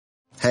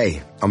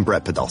Hey, I'm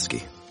Brett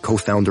Podolsky,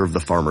 co-founder of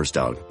The Farmer's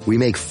Dog. We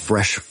make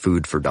fresh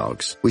food for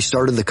dogs. We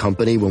started the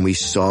company when we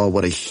saw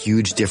what a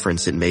huge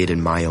difference it made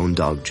in my own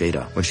dog,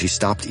 Jada, when she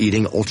stopped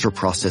eating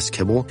ultra-processed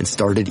kibble and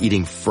started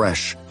eating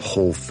fresh,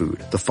 whole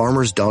food. The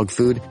Farmer's Dog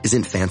food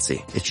isn't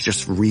fancy. It's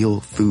just real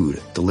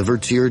food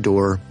delivered to your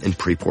door in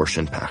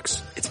pre-portioned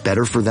packs. It's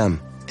better for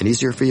them and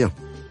easier for you.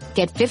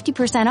 Get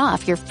 50%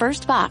 off your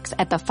first box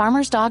at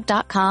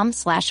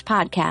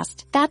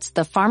thefarmersdog.com/podcast. That's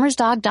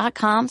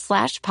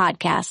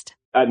thefarmersdog.com/podcast.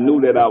 I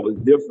knew that I was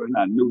different.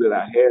 I knew that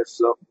I had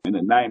something. In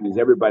the 90s,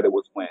 everybody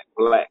was wearing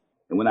black.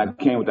 And when I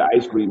came with the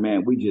ice cream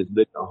man, we just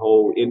lit the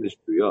whole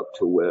industry up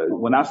to where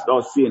when I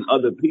started seeing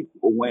other people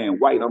wearing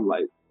white, I'm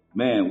like,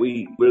 man,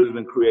 we really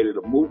been created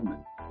a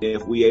movement.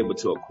 If we able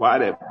to acquire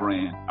that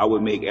brand, I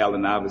would make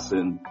Allen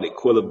Iverson the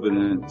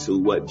equivalent to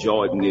what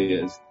Jordan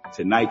is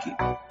to Nike.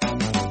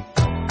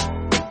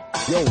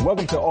 Yo,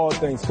 welcome to All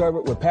Things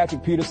Covered with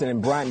Patrick Peterson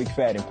and Brian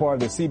McFadden,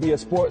 part of the CBS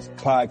Sports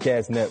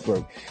Podcast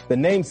Network. The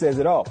name says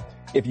it all.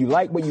 If you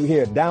like what you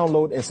hear,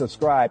 download and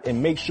subscribe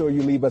and make sure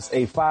you leave us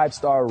a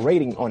 5-star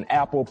rating on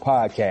Apple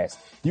Podcasts.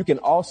 You can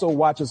also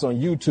watch us on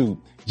YouTube.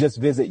 Just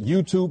visit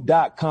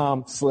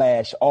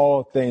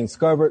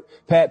youtube.com/allthingscovered.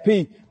 Pat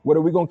P, what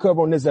are we going to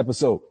cover on this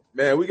episode?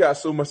 Man, we got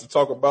so much to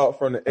talk about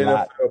from the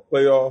NFL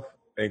playoff,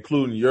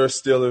 including your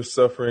Steelers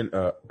suffering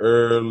an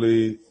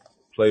early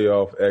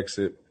playoff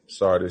exit.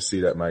 Sorry to see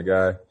that, my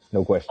guy.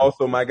 No question.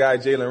 Also, my guy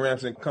Jalen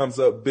Ramsey comes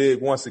up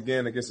big once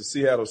again against the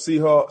Seattle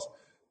Seahawks.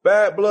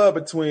 Bad blood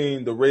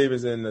between the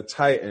Ravens and the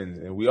Titans.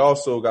 And we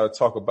also got to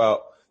talk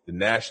about the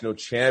national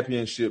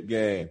championship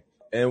game.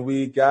 And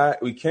we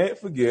can't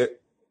forget,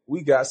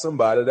 we got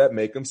somebody that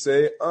make them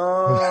say,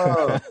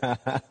 nah.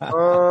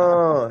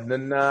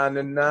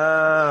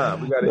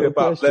 We got a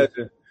hip-hop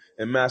legend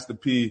and Master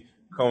P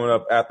coming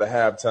up after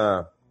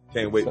halftime.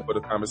 Can't wait for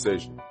the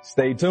conversation.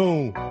 Stay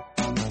tuned.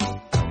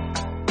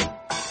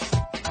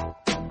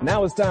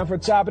 Now it's time for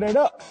Chopping It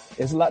Up.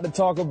 It's a lot to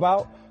talk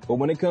about, but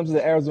when it comes to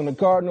the Arizona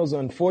Cardinals,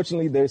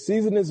 unfortunately, their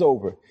season is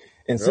over.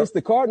 And since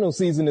the Cardinals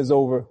season is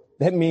over,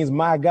 that means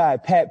my guy,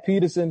 Pat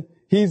Peterson,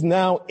 he's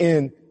now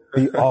in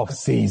the off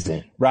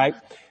season, right?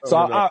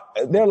 So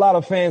there are a lot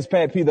of fans,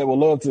 Pat P, that would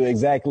love to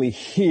exactly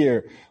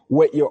hear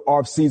what your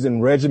off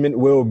season regimen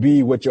will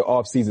be, what your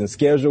off season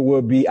schedule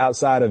will be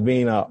outside of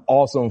being an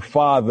awesome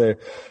father.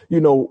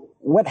 You know,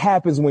 what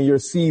happens when your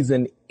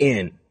season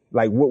ends?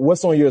 Like,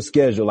 what's on your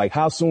schedule? Like,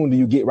 how soon do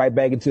you get right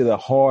back into the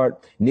hard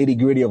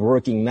nitty-gritty of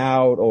working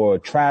out or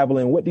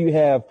traveling? What do you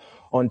have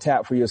on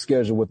tap for your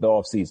schedule with the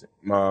off season?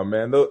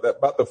 Man,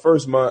 about the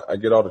first month, I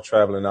get all the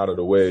traveling out of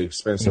the way,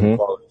 spend some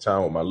quality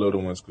time with my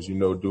little ones because,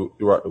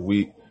 throughout the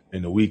week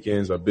and the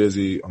weekends are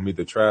busy. I'm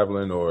either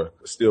traveling or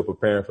still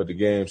preparing for the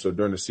game. So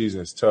during the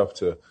season, it's tough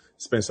to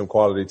spend some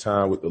quality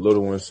time with the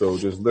little ones. So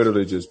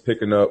literally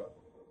picking up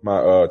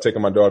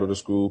taking my daughter to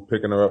school,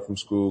 picking her up from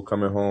school,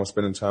 coming home,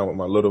 spending time with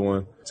my little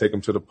one, take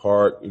them to the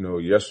park.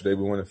 Yesterday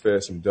we went and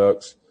fed some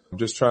ducks. I'm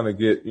just trying to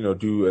get,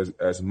 do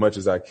as much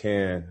as I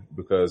can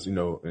because,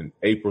 in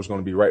April's going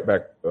to be right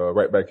back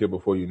here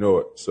before you know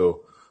it.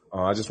 So,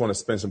 I just want to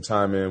spend some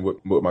time in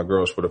with my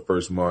girls for the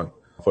first month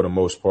for the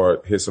most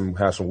part, have some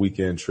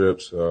weekend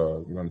trips. We're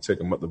going to take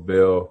them up the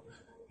Bell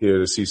here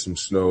to see some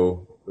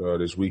snow,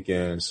 this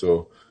weekend.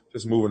 So,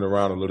 just moving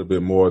around a little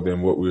bit more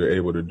than what we were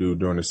able to do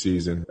during the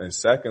season. And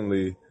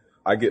secondly,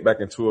 I get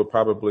back into it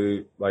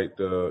probably like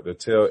the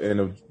tail end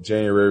of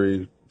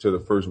January to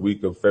the first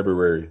week of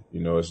February.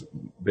 It's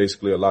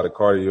basically a lot of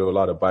cardio, a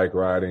lot of bike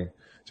riding,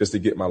 just to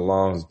get my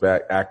lungs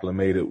back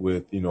acclimated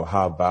with,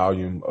 high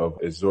volume of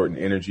exerting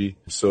energy.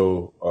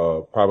 So,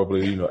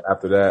 probably,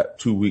 after that,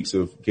 2 weeks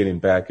of getting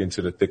back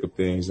into the thick of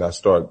things, I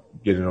start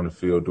getting on the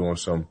field, doing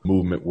some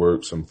movement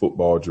work, some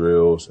football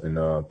drills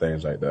and,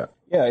 things like that.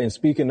 Yeah, and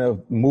speaking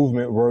of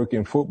movement work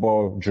and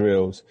football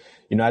drills,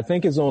 I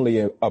think it's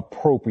only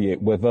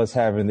appropriate with us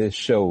having this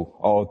show,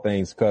 All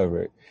Things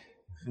Covered.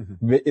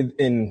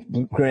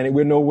 And granted,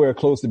 we're nowhere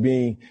close to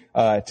being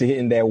to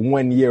hitting that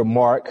 1 year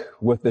mark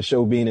with the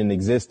show being in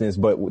existence,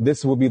 but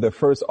this will be the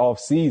first off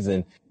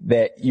season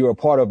that you're a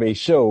part of a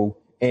show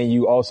and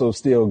you also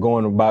still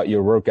going about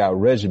your workout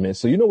regimen.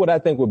 So what I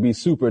think would be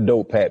super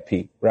dope, Pat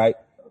P, right?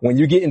 When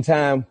you get in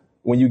time,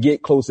 when you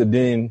get closer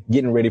then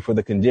getting ready for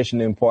the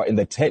conditioning part and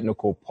the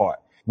technical part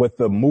with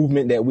the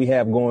movement that we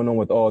have going on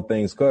with All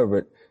Things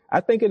Covered,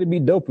 I think it'd be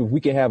dope if we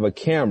could have a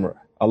camera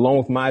along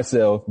with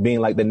myself being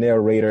like the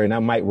narrator, and I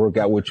might work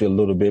out with you a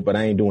little bit, but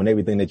I ain't doing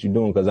everything that you're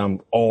doing because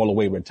I'm all the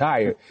way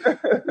retired.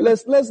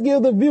 Let's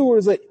give the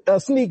viewers a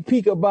sneak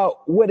peek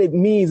about what it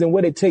means and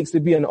what it takes to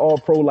be an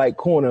all-pro like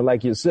corner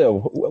like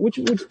yourself. What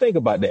you think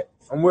about that?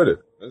 I'm with it.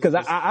 Because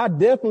I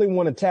definitely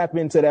want to tap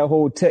into that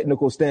whole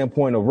technical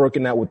standpoint of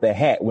working out with the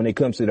hat when it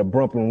comes to the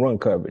bump and run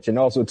coverage, and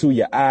also to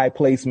your eye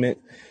placement,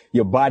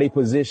 your body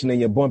position and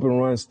your bump and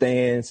run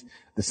stance.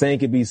 The same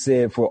could be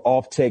said for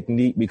off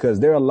technique, because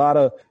there are a lot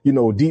of,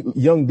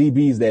 young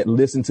DBs that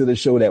listen to the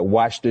show, that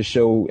watch the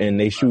show, and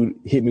they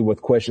hit me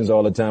with questions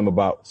all the time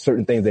about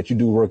certain things that you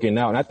do working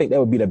out. And I think that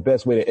would be the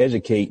best way to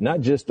educate,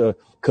 not just the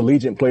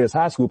collegiate players,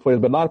 high school players,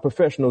 but a lot of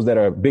professionals that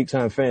are big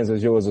time fans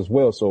as yours as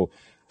well. So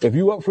if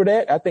you up for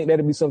that, I think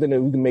that'd be something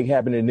that we can make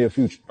happen in the near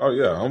future. Oh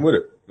yeah, I'm with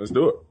it. Let's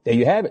do it. There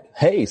you have it.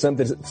 Hey,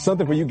 something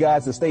for you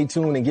guys to stay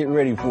tuned and get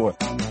ready for.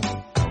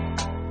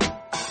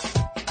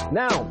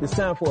 Now it's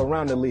time for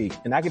Around the League.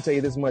 And I can tell you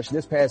this much,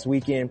 this past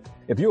weekend,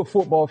 if you're a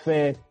football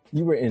fan,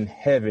 you were in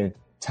heaven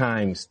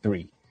times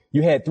 3.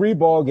 You had 3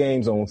 ball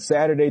games on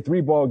Saturday,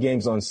 3 ball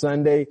games on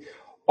Sunday,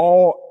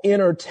 all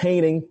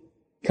entertaining,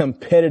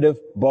 competitive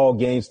ball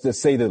games to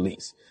say the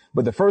least.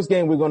 But the first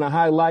game we're going to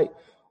highlight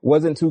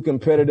wasn't too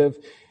competitive.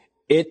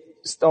 It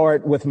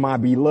started with my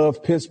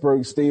beloved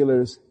Pittsburgh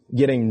Steelers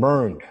getting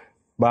burned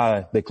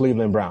by the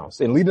Cleveland Browns.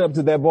 And leading up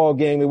to that ball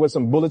game, there was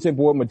some bulletin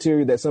board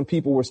material that some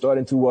people were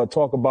starting to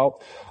talk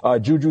about.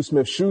 Juju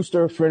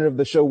Smith-Schuster, friend of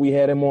the show, we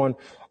had him on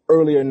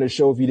earlier in the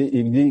show. If you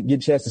did get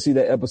a chance to see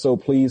that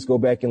episode, please go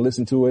back and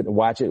listen to it and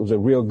watch it. It was a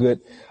real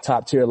good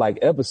top tier like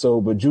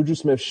episode. But Juju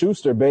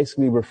Smith-Schuster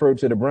basically referred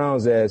to the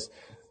Browns as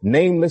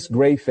nameless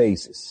gray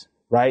faces.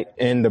 Right?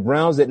 And the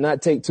Browns did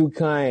not take too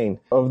kind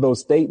of those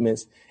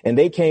statements, and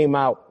they came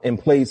out and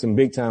played some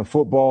big time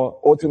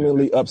football,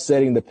 ultimately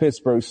upsetting the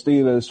Pittsburgh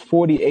Steelers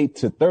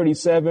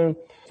 48-37.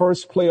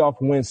 First playoff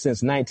win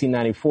since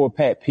 1994.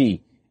 Pat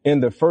P.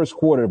 In the first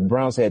quarter, the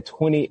Browns had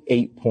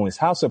 28 points.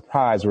 How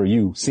surprised were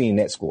you seeing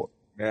that score?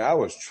 Man, I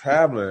was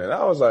traveling and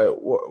I was like,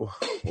 what?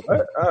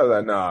 I was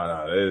like,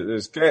 nah,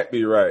 this can't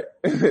be right.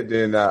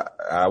 Then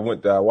I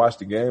watched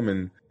the game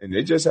and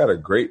they just had a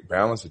great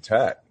balanced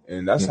attack.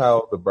 And that's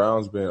how the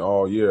Browns been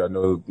all year. I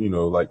know,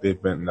 like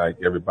they've been like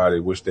everybody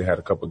wish they had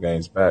a couple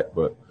games back,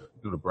 but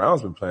the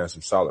Browns been playing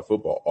some solid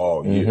football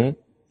all year. Mm-hmm.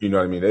 You know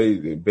what I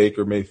mean?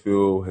 Baker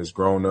Mayfield has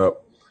grown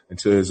up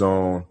into his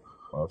own.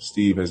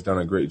 Steve has done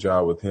a great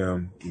job with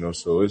him,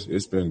 so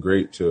it's been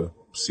great to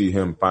see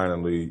him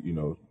finally,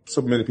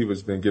 so many people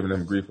has been giving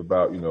him grief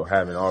about,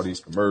 having all these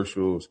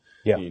commercials,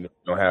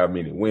 don't have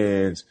many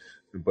wins.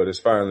 But it's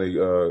finally,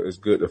 it's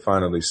good to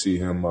finally see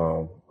him,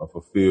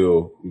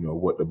 fulfill,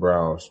 what the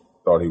Browns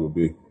thought he would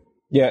be.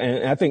 Yeah.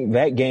 And I think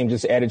that game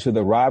just added to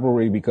the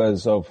rivalry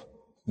because of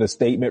the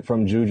statement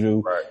from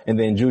Juju. Right. And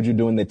then Juju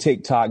doing the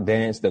TikTok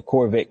dance, the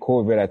Corvette.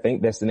 I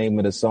think that's the name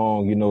of the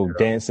song,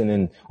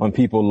 dancing on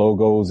people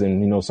logos.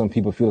 And, some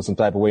people feel some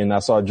type of way. And I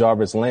saw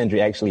Jarvis Landry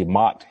actually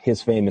mocked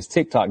his famous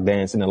TikTok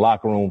dance in the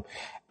locker room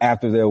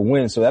after their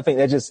win. So I think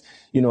that just,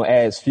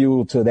 adds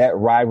fuel to that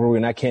rivalry.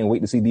 And I can't wait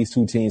to see these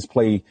two teams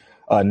play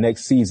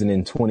next season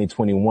in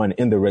 2021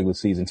 in the regular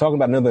season. Talking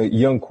about another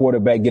young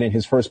quarterback getting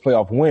his first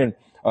playoff win,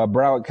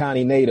 Broward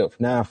County native,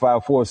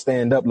 954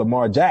 stand up,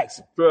 Lamar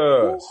Jackson.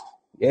 Yes.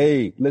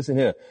 Hey, listen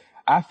here.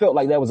 I felt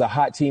like that was a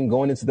hot team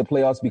going into the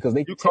playoffs because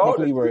they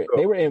technically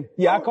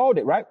I called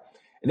it, right?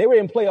 And they were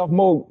in playoff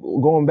mode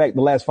going back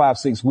the last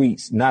 5-6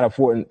 weeks,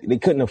 they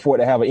couldn't afford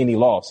to have any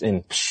loss.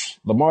 And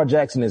Lamar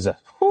Jackson is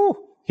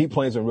he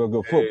plays some real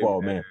good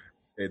football, man.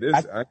 Hey, I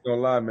ain't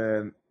gonna lie,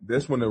 man.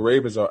 This when the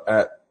Ravens are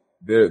at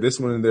they're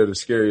the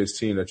scariest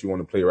team that you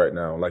want to play right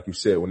now. Like you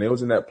said, when they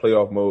was in that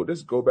playoff mode,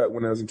 this go back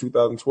when I was in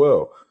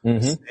 2012.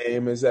 Mm-hmm.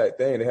 Same exact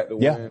thing. They had to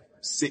win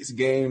 6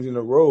 games in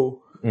a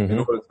row in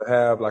order to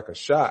have like a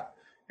shot.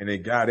 And they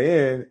got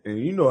in, and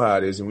you know how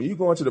it is. And when you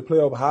go into the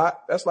playoff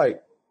hot, that's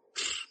like,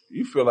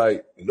 you feel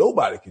like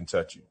nobody can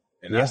touch you.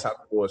 And that's how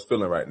the boys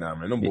feeling right now,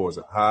 man. Them boys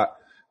are hot.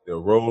 They're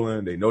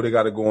rolling. They know they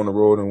got to go on the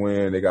road and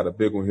win. They got a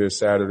big one here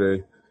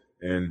Saturday.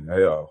 And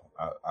hell,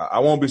 I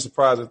won't be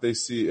surprised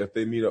if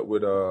they meet up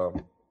with,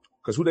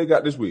 cause who they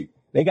got this week?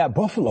 They got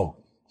Buffalo.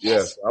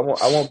 Yes. I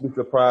won't be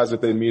surprised if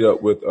they meet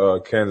up with,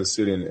 Kansas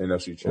City in the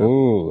NFC Championship.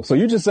 Ooh. So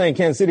you're just saying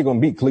Kansas City gonna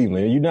beat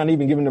Cleveland. You're not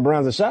even giving the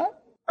Browns a shot?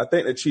 I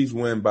think the Chiefs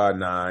win by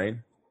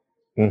 9.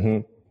 Mm-hmm.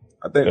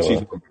 I think the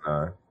Chiefs win by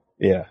 9.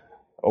 Yeah.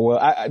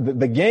 Well,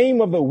 the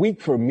game of the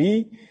week for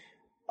me,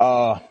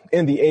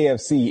 in the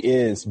AFC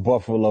is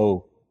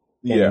Buffalo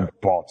and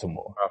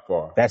Baltimore. How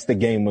far? That's the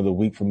game of the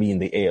week for me in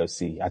the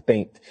AFC. I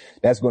think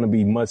that's going to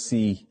be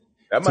must-see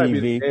That might TV. be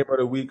the game of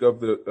the week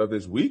of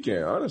this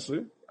weekend,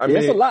 honestly.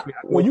 It's a lot.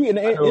 When you in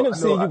the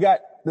NFC, you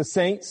got the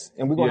Saints,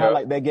 and we're going to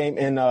highlight that game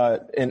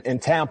in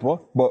Tampa.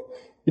 But,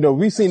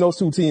 we've seen those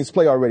two teams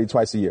play already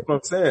twice a year.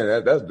 That's what I'm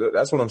saying.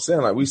 That's what I'm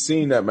saying. Like, we've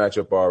seen that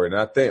matchup already.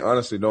 And I think,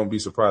 honestly, don't be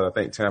surprised. I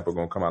think Tampa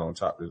going to come out on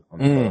top of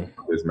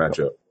this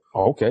matchup.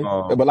 Oh, okay.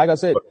 But like I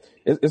said,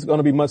 it's going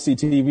to be must-see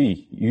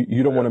TV.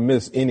 You don't want to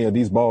miss any of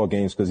these ball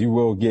games because you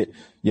will get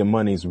your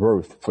money's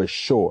worth for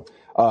sure.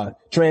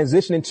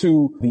 Transitioning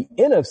to the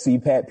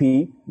NFC, Pat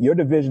P, your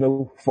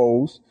divisional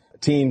foes,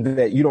 team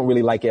that you don't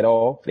really like at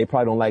all. They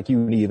probably don't like you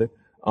neither.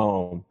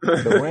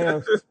 The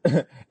Rams,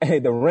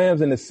 the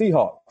Rams and the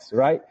Seahawks,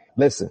 right?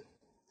 Listen,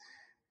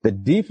 the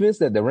defense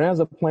that the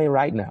Rams are playing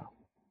right now.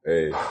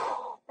 Hey,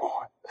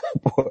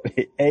 boy,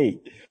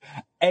 hey,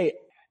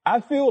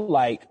 I feel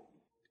like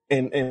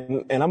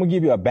and I'm going to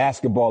give you a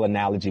basketball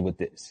analogy with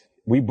this.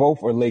 We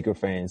both are Laker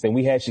fans, and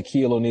we had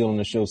Shaquille O'Neal on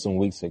the show some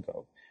weeks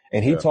ago.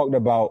 And he talked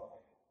about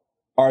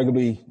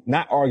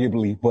not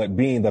arguably, but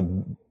being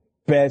the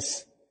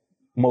best,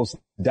 most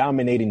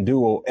dominating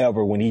duo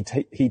ever when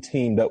he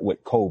teamed up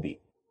with Kobe,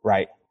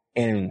 right?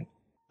 And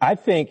I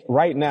think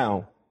right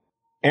now,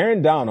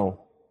 Aaron Donald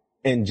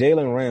and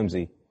Jalen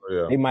Ramsey,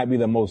 they might be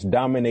the most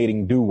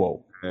dominating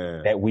duo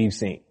that we've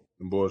seen.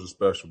 Them boys are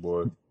special,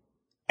 boy.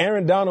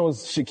 Aaron Donald is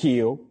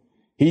Shaquille.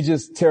 He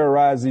just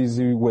terrorizes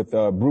you with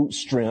brute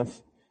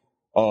strength,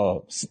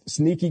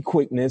 sneaky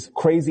quickness,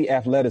 crazy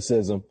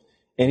athleticism,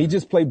 and he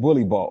just played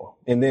bully ball.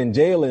 And then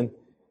Jalen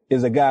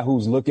is a guy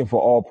who's looking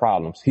for all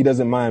problems. He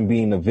doesn't mind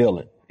being a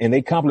villain, and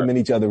they complement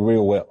each other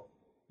real well.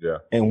 Yeah.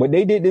 And what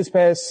they did this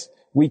past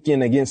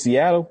weekend against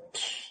Seattle,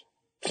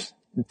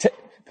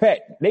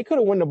 Pat, they could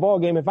have won the ball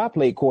game if I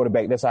played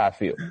quarterback. That's how I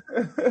feel.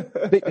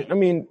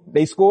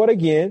 They scored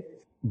again.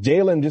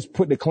 Jalen just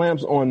put the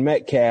clamps on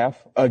Metcalf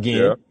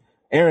again. Yeah.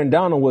 Aaron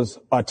Donald was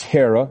a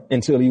terror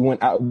until he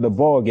went out of the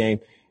ball game.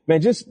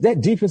 Man, just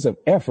that defensive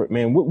effort,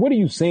 man. What are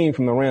you seeing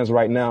from the Rams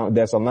right now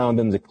that's allowing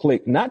them to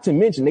click? Not to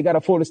mention they got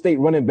a Florida State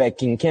running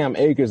back in Cam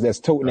Akers that's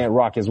toting that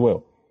rock as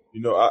well.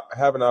 You know, I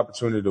have an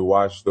opportunity to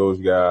watch those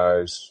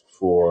guys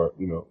for,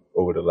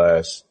 over the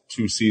last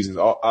 2 seasons.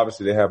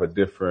 Obviously, they have a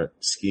different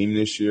scheme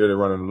this year. They're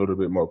running a little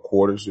bit more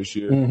quarters this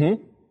year.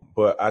 Mm-hmm.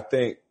 But I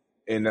think,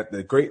 and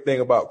the great thing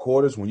about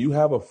quarters, when you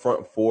have a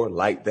front four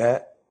like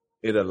that,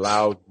 it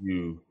allows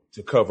you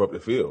to cover up the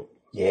field.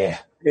 Yeah.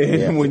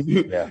 And when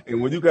you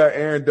got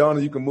Aaron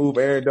Donald, you can move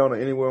Aaron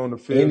Donald anywhere on the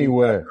field.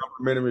 Anywhere.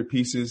 Complementary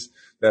pieces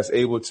that's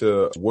able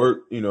to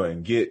work,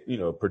 and get,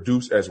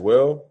 produce as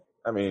well.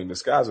 I mean, the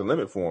sky's the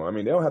limit for them. I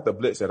mean, they don't have to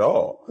blitz at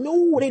all.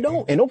 No, they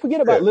don't. And don't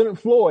forget about Leonard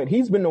Floyd.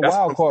 He's been the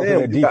wild card for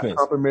their defense.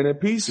 Complementary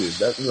pieces.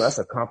 That's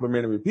a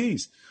complementary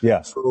piece.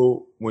 Yeah.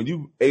 So when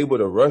you able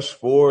to rush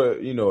forward,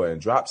 and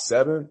drop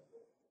 7,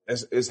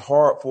 it's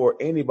hard for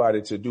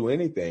anybody to do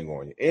anything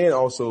on you. And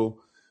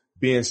also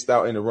being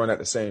stout in the run at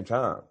the same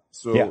time.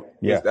 So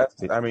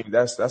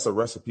that's a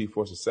recipe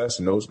for success.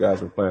 And those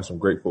guys are playing some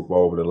great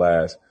football over the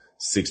last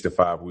 6 to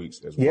 5 weeks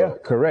as well. Yeah,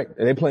 correct.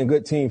 They're playing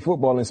good team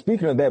football. And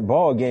speaking of that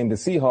ball game, the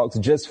Seahawks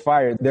just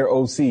fired their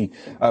OC,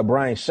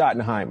 Brian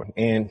Schottenheimer,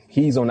 and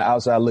he's on the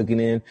outside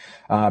looking in.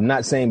 I'm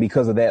not saying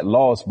because of that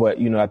loss, but,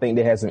 I think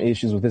they had some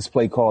issues with his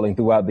play calling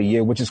throughout the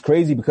year, which is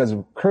crazy because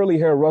curly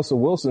hair Russell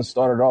Wilson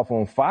started off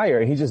on fire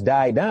and he just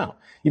died down.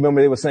 You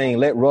remember they were saying,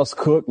 let Russ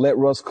cook.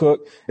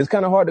 It's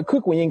kind of hard to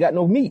cook when you ain't got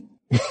no meat.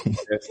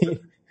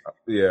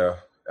 Yeah.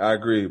 I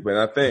agree, but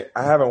I think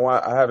I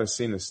haven't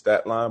seen the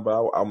stat line,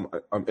 but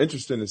I'm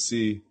interested to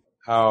see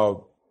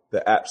how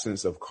the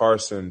absence of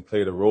Carson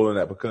played a role in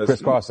that because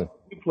Chris Carson.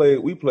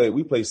 We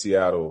play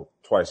Seattle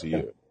twice a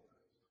year.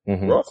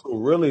 Mm-hmm. Russell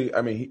really,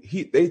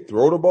 they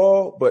throw the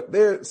ball, but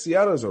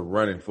Seattle is a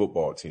running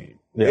football team.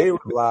 Yeah. They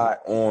rely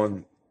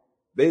on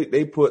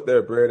they put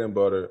their bread and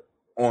butter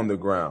on the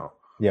ground.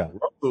 Yeah,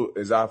 Russell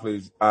is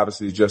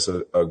obviously just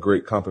a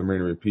great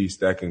complementary piece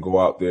that can go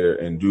out there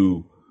and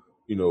do,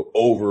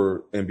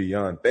 over and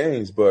beyond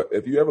things. But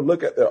if you ever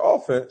look at their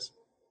offense,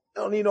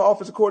 they don't need no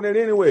offensive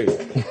coordinator anyway.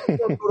 They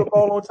don't throw the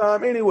ball on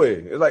time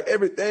anyway. It's like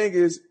everything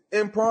is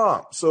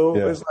impromptu. So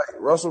It's like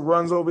Russell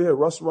runs over here,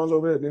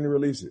 then he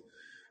releases it.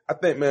 I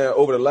think, man,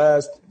 over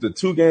the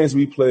 2 games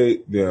we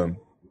played them,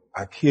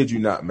 I kid you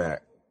not,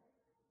 Mac,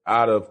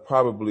 out of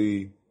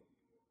probably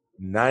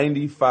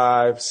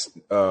 95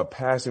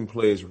 passing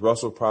plays,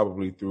 Russell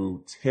probably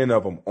threw 10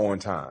 of them on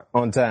time.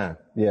 On time,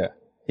 yeah.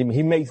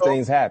 He makes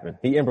things happen.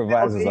 He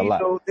improvises a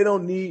lot. They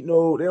don't need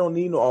no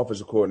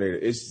offensive coordinator.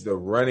 It's the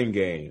running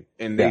game,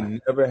 and they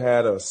never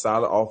had a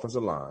solid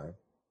offensive line.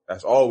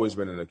 That's always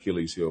been an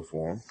Achilles heel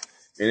for them.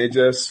 And it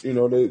just, they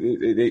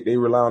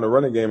rely on the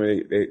running game,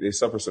 and they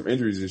suffer some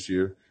injuries this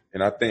year.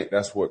 And I think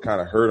that's what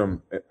kind of hurt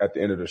them at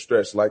the end of the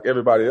stretch. Like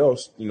everybody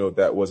else,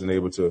 that wasn't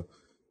able to,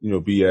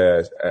 be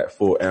at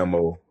full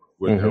ammo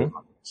with them.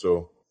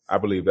 So I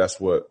believe that's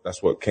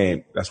what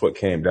came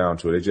down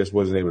to it. They just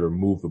wasn't able to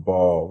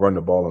run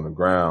the ball on the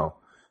ground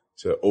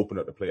to open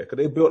up the play. Cause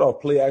they built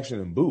off play action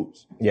and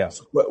boots. Yeah.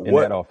 So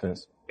that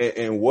offense.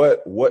 And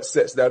what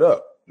sets that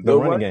up? The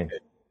running game.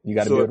 You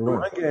got to build the run.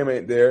 The run game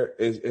ain't there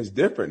is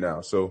different now.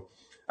 So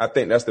I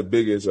think that's the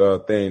biggest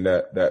thing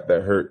that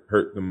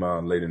hurt them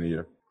late in the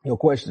year. No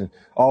question.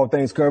 All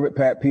things covered.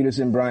 Pat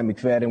Peterson, Brian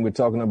McFadden. We're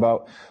talking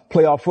about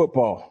playoff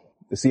football.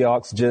 The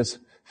Seahawks just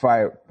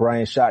fired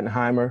Brian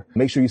Schottenheimer.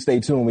 Make sure you stay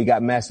tuned. We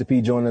got Master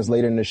P joining us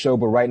later in the show,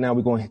 but right now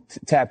we're going to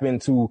tap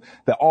into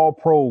the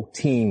All-Pro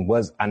team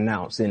was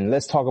announced. And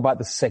let's talk about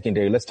the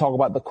secondary. Let's talk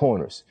about the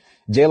corners.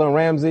 Jalen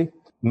Ramsey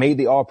made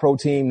the All-Pro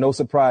team. No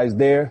surprise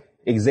there.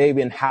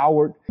 Xavier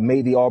Howard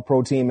made the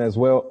All-Pro team as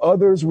well.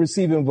 Others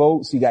receiving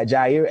votes. You got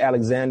Jair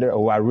Alexander,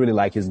 I really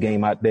like his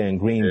game out there in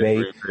Green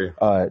Bay.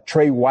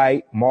 Trey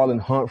White, Marlon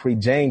Humphrey,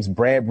 James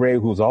Bradbury,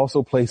 who's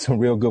also played some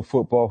real good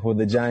football for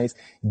the Giants.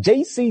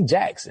 J.C.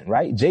 Jackson,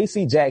 right?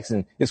 J.C.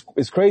 Jackson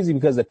is crazy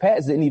because the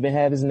Pats didn't even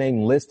have his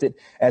name listed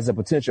as a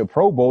potential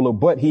Pro Bowler,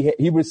 but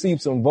he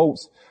received some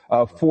votes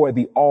for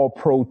the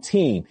All-Pro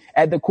team.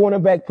 At the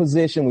cornerback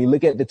position, we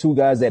look at the two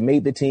guys that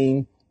made the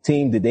team,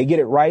 did they get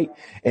it right?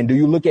 And do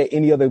you look at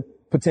any other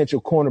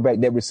potential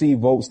cornerback that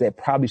received votes that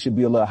probably should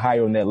be a little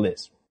higher on that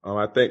list?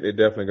 I think they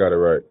definitely got it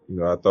right.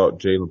 I thought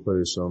Jalen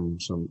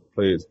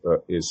played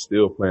is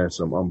still playing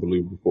some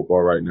unbelievable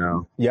football right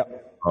now.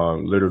 Yep.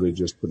 Literally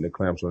just putting the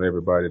clamps on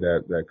everybody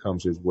that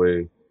comes his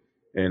way.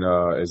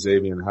 And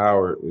Xavier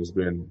Howard has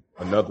been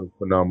another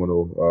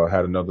phenomenal,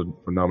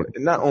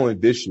 and not only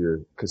this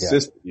year,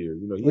 consistent year.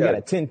 He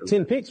got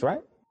 10 picks,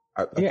 right?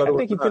 I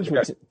think he finished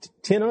with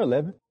 10 or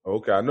 11.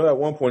 Okay, I know at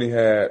one point he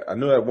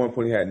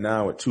had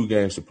 9 with 2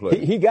 games to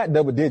play. He got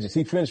double digits.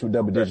 He finished with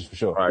double digits for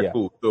sure. All right,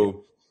 cool.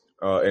 So,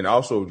 and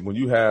also when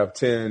you have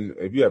 10,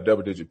 if you have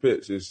double digit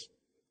picks, it's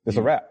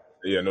a wrap.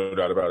 Yeah, no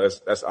doubt about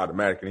it. That's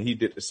automatic. And he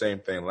did the same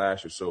thing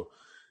last year. So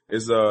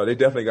they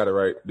definitely got it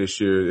right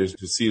this year, is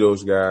to see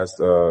those guys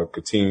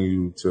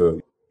continue to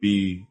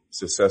be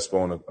successful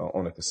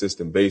on a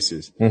consistent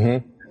basis.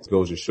 Mm-hmm. It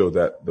goes to show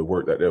that the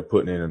work that they're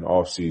putting in the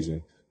off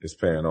season is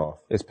paying off.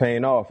 It's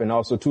paying off. And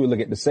also too, look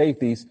at the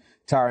safeties.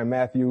 Tyrann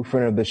Mathieu,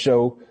 friend of the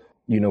show.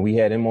 We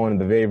had him on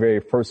the very, very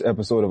first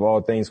episode of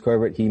All Things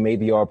Covered. He made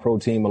the All-Pro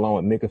team along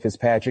with Micah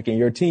Fitzpatrick and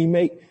your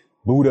teammate,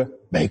 Budda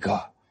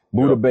Baker.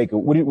 Baker.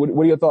 What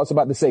are your thoughts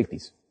about the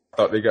safeties? I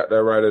thought they got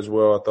that right as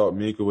well. I thought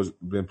Mika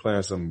been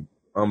playing some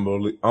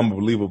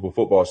unbelievable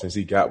football since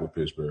he got with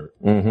Pittsburgh.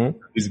 Mm-hmm.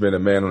 He's been a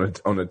man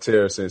on the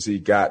tear since he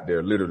got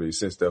there, literally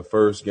since their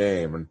first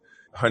game. And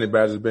Honey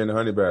Badger's been the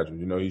Honey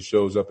Badger. He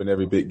shows up in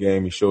every big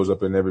game. He shows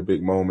up in every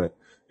big moment,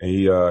 and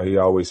he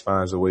always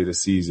finds a way to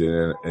seize it.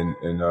 And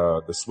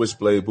the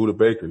switchblade Budda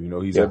Baker,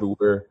 he's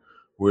everywhere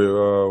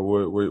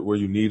where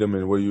you need him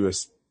and where you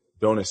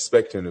don't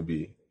expect him to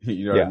be.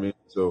 You know what I mean?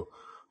 So.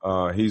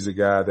 He's a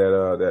guy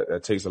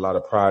that takes a lot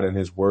of pride in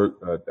his work,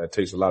 that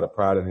takes a lot of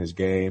pride in his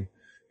game,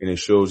 and it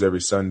shows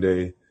every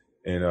Sunday.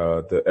 And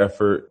the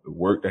effort, the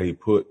work that he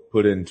put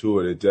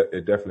into it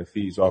definitely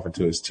feeds off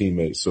into his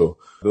teammates. So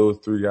those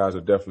 3 guys are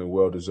definitely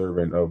well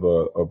deserving of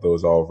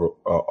those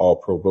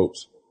all pro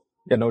votes.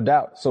 Yeah, no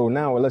doubt. So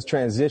now let's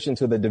transition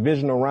to the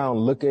divisional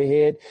round look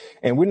ahead.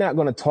 And we're not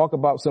going to talk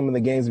about some of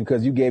the games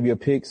because you gave your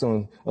picks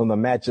on the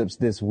matchups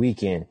this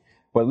weekend.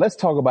 But let's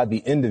talk about the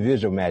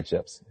individual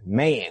matchups.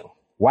 Man.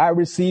 Wide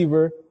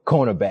receiver,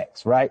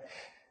 cornerbacks, right?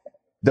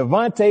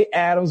 Davante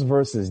Adams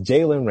versus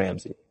Jalen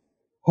Ramsey.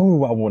 I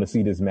want to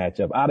see this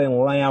matchup out in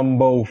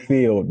Lambeau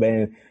Field,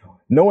 man.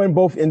 Knowing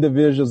both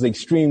individuals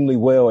extremely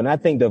well, and I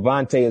think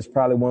Davante is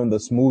probably one of the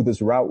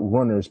smoothest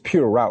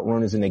pure route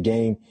runners in the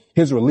game.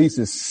 His release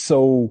is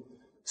so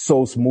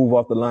smooth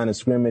off the line of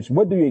scrimmage.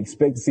 What do you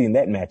expect to see in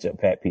that matchup,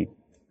 Pat P?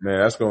 Man,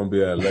 that's going to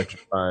be an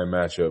electrifying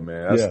matchup,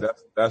 man.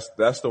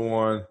 That's the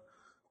one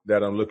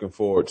that I'm looking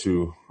forward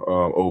to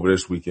over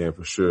this weekend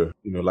for sure.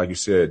 Like you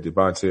said,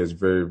 Davante is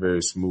very,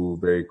 very smooth,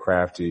 very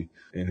crafty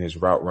in his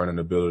route running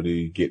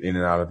ability, get in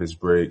and out of his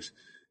breaks.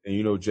 And,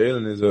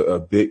 Jalen is a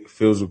big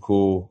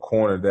physical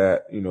corner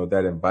that,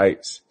 that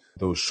invites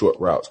those short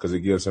routes because it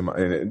gives him,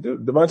 and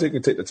Davante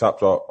can take the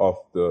tops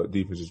off the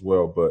defense as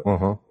well, but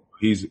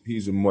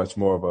he's a much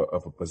more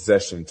of a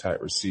possession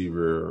type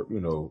receiver.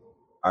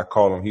 I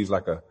call him, he's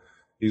like a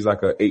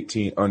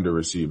 18 under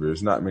receiver.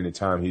 There's not many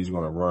times he's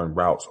going to run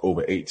routes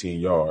over 18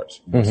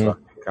 yards. So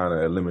kind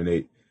of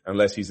eliminate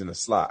unless he's in a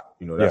slot.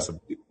 That's a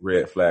big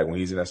red flag. When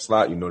he's in a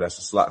slot, that's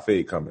a slot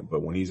fade coming.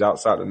 But when he's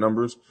outside the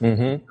numbers, not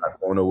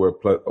going nowhere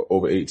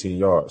over 18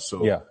 yards.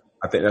 So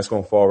I think that's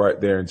going to fall right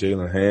there in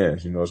Jalen's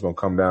hands. It's going to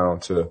come down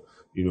to,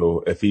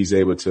 if he's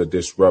able to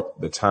disrupt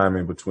the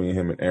timing between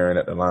him and Aaron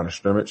at the line of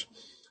scrimmage.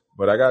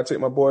 But I got to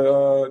take my boy,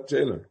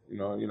 Jalen.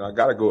 I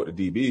got to go with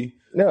the DB.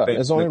 Yeah,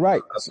 it's only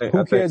right.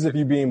 Who cares if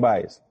you're being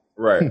biased?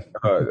 Right.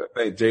 I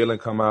think Jalen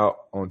come out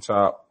on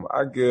top.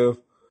 I give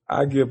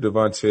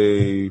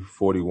Davante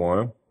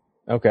 41.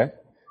 Okay.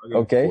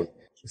 40.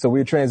 So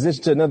we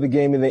transition to another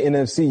game in the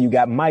NFC. You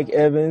got Mike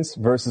Evans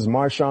versus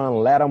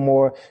Marshawn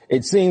Lattimore.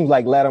 It seems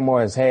like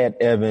Lattimore has had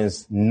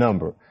Evans'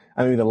 number.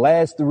 I mean, the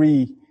last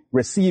 3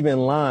 receiving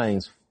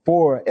lines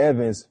for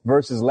Evans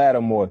versus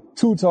Lattimore,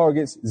 2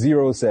 targets,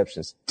 0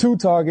 receptions. 2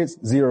 targets,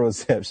 0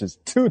 receptions.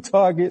 2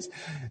 targets,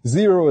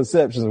 0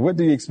 receptions. What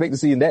do you expect to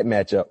see in that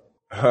matchup?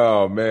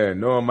 Oh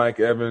man, knowing Mike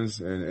Evans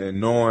and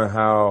knowing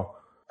how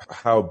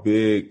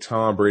big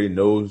Tom Brady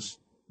knows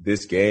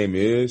this game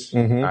is, I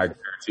guarantee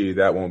you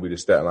that won't be the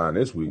stat line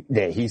this week.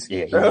 Yeah, if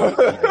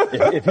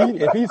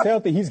he's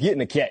healthy, he's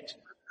getting a catch.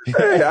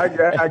 Hey,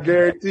 I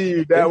guarantee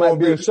you that won't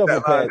be a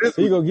shuffle pass.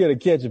 He's going to get a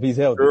catch if he's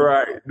healthy.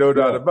 Right. No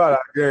doubt about it.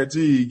 I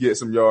guarantee he get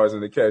some yards in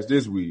the catch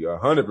this week.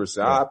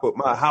 100%. I put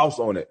my house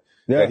on it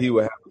that he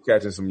will have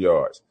catching some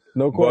yards.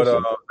 No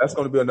question. But that's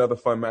going to be another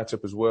fun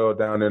matchup as well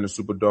down there in the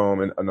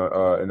Superdome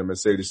in the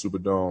Mercedes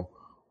Superdome.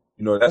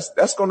 You know,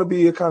 that's going to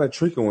be a kind of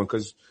tricky one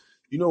because,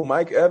 you know,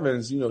 Mike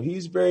Evans, you know,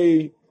 he's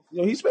very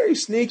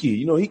sneaky.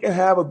 You know, he can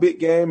have a big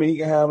game and he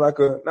can have like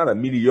not a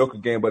mediocre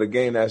game, but a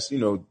game that's, you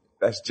know,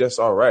 that's just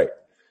all right.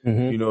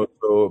 You know,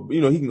 so,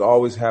 you know, he can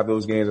always have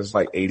those games that's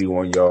like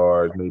 81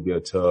 yards, maybe a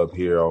tub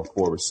here or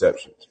 4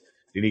 receptions.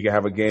 Then he can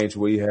have a game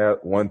where he had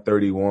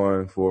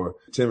 131 for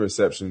 10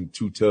 receptions,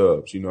 2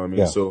 tubs. You know what I mean?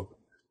 Yeah. So,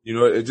 you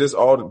know, it just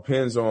all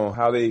depends on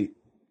how they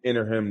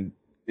enter him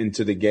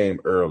into the game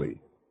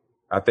early.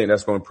 I think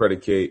that's going to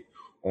predicate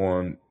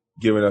on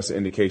giving us an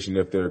indication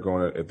if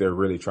they're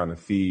really trying to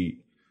feed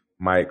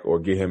Mike or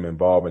get him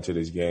involved into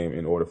this game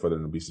in order for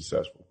them to be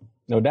successful.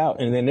 No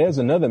doubt. And then there's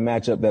another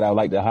matchup that I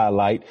like to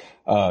highlight.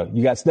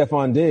 You got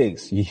Stephon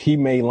Diggs. He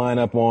may line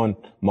up on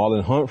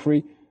Marlon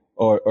Humphrey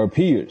or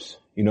Peters.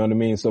 You know what I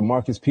mean? So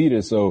Marcus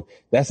Peters. So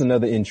that's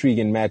another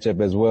intriguing matchup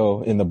as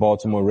well in the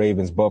Baltimore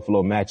Ravens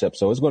Buffalo matchup.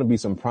 So it's going to be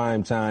some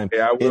prime time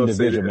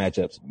individual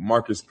matchups.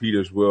 Marcus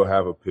Peters will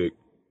have a pick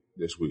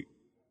this week.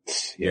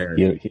 Yeah,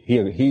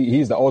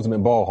 he's the ultimate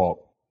ball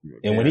hawk.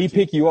 And when he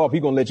pick you off,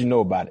 he's going to let you know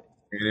about it.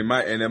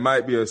 And it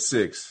might be a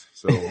 6.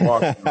 So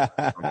Mark,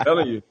 I'm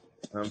telling you,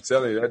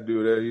 that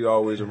dude, he's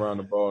always around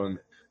the ball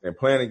and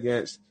playing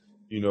against,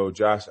 you know,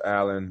 Josh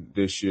Allen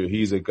this year.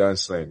 He's a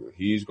gunslinger.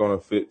 He's going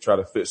to try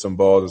to fit some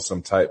balls in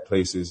some tight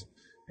places.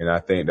 And I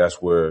think that's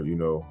where, you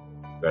know,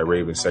 that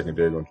Ravens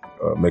secondary going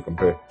to make them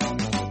pay.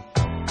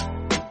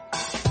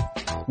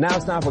 Now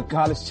it's time for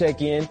college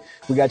check-in.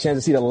 We got a chance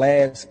to see the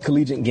last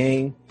collegiate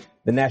game,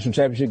 the national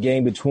championship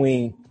game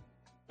between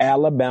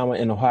Alabama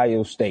and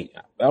Ohio State.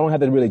 I don't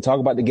have to really talk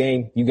about the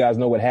game. You guys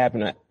know what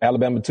happened.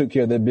 Alabama took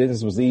care of their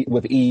business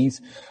with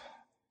ease.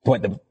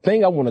 But the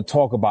thing I want to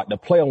talk about, the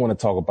play I want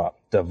to talk about,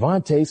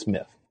 DeVonta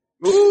Smith.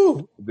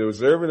 Ooh,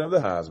 deserving of the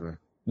Heisman.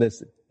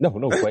 Listen, no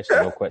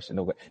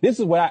question. This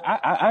is what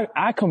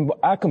I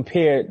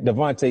compared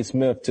DeVonta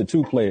Smith to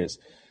 2 players.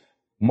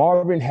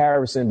 Marvin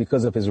Harrison,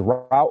 because of his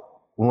route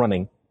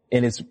running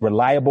and his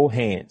reliable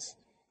hands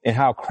and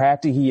how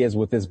crafty he is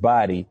with his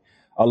body,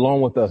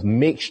 along with a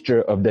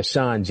mixture of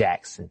Deshaun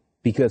Jackson,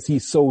 because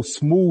he's so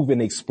smooth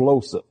and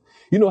explosive.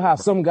 You know how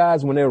some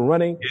guys, when they're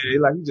running, he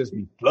just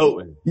be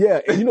floating.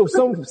 Yeah, you know,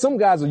 some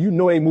guys, you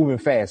know, they moving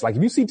fast. Like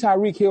if you see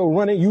Tyreek Hill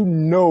running, you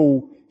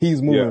know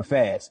he's moving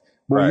fast.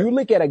 But when you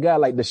look at a guy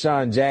like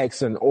Deshaun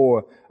Jackson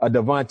or a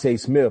DeVonta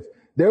Smith,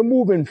 they're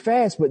moving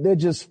fast, but they're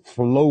just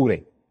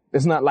floating.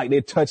 It's not like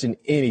they're touching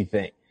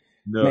anything.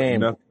 No, man,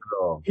 nothing at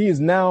all. He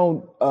is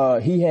now,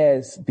 he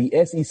has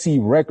the SEC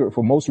record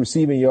for most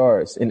receiving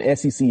yards in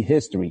SEC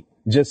history,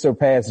 just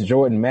surpassed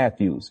Jordan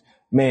Matthews.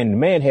 Man, the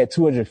man had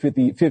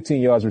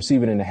 15 yards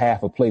receiving in a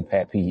half a play,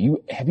 Pat P.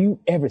 Have you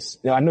ever,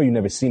 I know you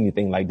never seen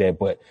anything like that,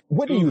 but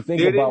what do you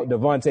think about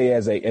DeVonta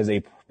as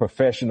a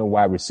professional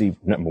wide receiver,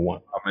 number one?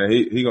 I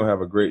mean, he gonna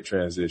have a great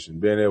transition.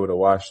 Being able to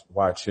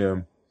watch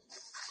him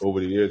over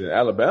the years in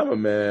Alabama,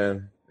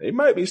 man, they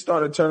might be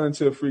starting to turn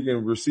into a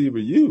freaking receiver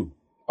U.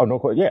 Oh, no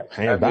question. Yeah,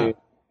 hands down.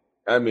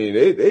 I mean,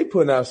 they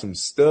putting out some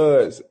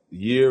studs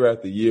year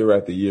after year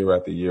after year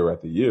after year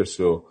after year.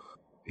 So,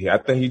 I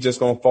think he's just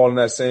gonna fall in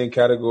that same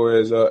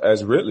category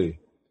as Ridley.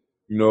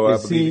 You know,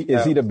 is he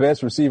the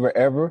best receiver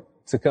ever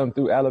to come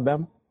through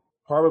Alabama?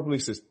 Probably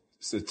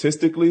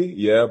statistically,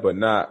 yeah, but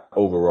not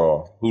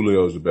overall.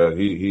 Julio's the best.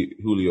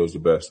 Julio's the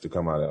best to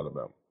come out of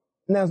Alabama.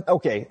 Now,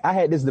 okay, I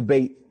had this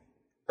debate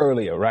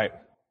earlier, right?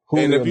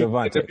 And if you're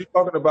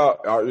talking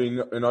about, are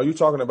you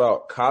talking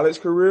about college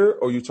career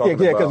or are you talking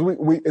about? Yeah,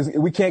 because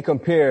we can't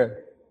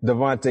compare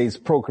DeVonta's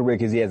pro career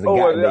because he hasn't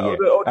gotten there yet.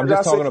 I'm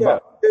just talking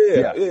about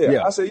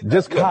I say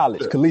just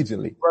college,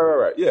 collegiately.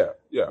 Right. Yeah.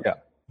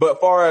 But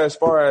far as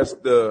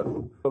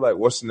the like,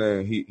 what's the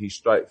name? He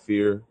strike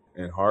fear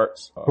in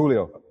hearts.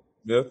 Julio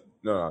Smith.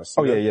 No.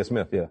 Smith. Oh yeah,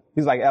 Smith. Yeah,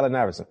 he's like Allen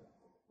Iverson.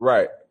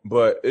 Right,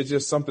 but it's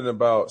just something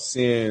about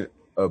seeing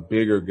a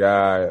bigger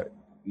guy,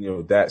 you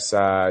know, that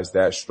size,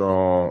 that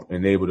strong,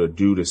 and able to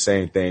do the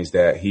same things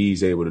that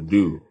he's able to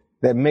do.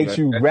 That makes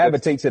you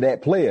gravitate to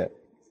that player.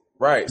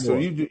 Right. So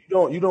you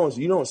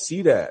don't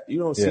see that. You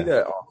don't see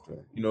that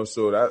often. You know,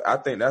 so I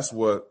think that's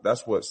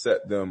what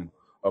set them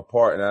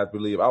apart. And I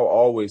believe I will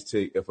always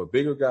take, if a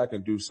bigger guy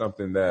can do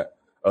something that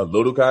a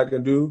little guy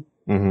can do,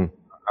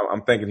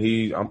 I'm thinking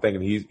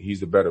he's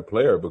the better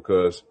player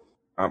because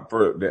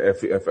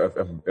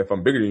if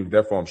I'm bigger than you,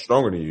 therefore I'm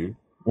stronger than you.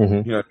 You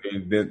know what I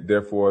mean? Then,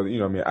 therefore, you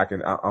know what I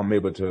mean, I'm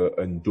able to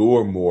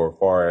endure more as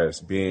far as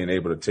being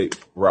able to take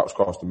routes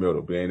across the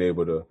middle, being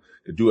able to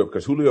do it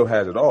because Julio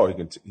has it all. He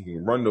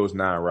can run those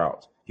 9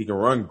 routes. He can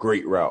run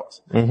great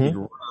routes. He can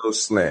run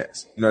those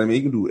slants. You know what I mean?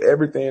 He can do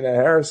everything that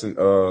Harrison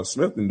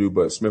Smith can do,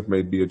 but Smith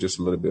may be just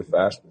a little bit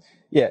faster.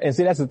 Yeah, and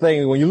see, that's the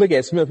thing. When you look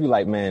at Smith, you're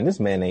like, man, this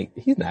man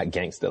he's not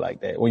gangster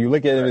like that. When you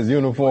look at him, his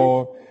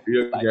uniform,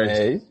 like,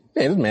 man,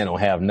 this man don't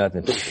have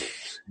nothing.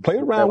 Play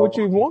around what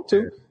you want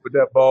to. Put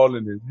that ball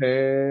in his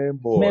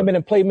hand, boy. Man been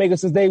a playmaker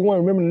since day one.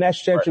 Remember the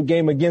national championship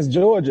game against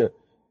Georgia?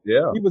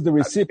 Yeah. He was the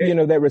recipient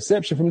of that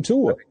reception from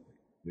Tua.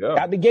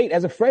 out the gate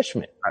as a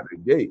freshman. Out the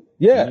gate.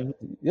 Yeah.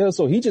 Mm-hmm. Yeah.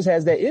 So he just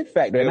has that it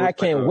factor, and I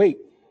can't wait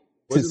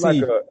to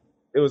see.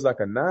 It was like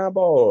a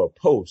 9-ball or a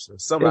post or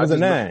something. It was a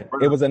 9.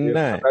 It was a 9.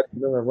 I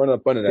run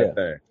up under that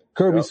thing.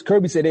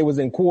 Kirby said they was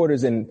in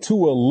quarters, and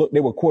they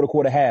were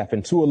quarter half,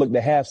 and Tua looked the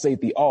half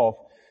safety off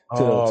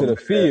to the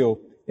field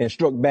and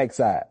struck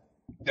backside.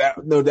 That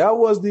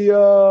was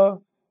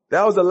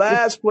the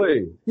last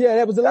play. Yeah,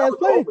 that was the last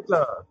play.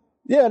 Overtime.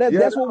 Yeah,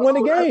 that's what won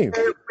the game.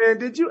 Man,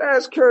 did you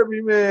ask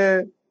Kirby,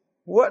 man,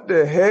 what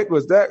the heck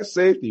was that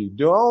safety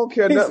doing? I don't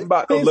care nothing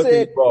about no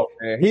looking ball,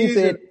 man. He's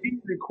in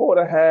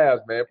quarter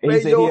halves, man.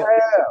 Play your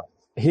half.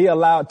 He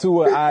allowed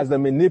Tua eyes to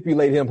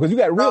manipulate him, because you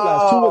got to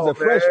realize Tua was a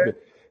freshman.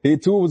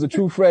 Tua was a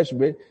true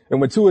freshman, and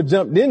when Tua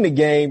jumped in the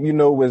game,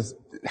 was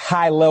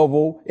high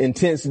level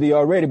intensity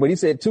already. But he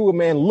said Tua,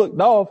 man, looked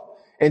off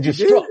and just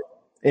struck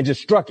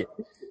it.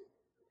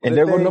 And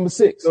there goes number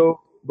 6.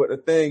 But the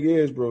thing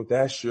is, bro,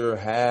 that's your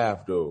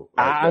half, though.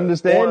 I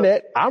understand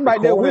that. I'm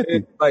right there with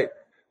you.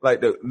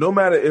 No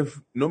matter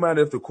if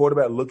the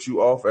quarterback looks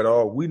you off at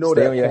all, we know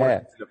that he's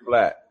in the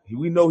flat.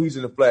 We know he's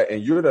in the flat,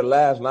 and you're the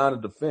last line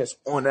of defense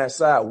on that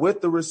side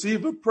with the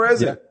receiver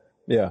present.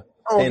 Yeah.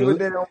 I don't give a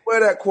damn where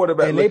that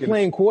quarterback. And they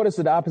playing quarters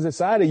to the opposite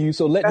side of you,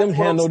 so let them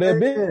handle their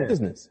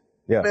business.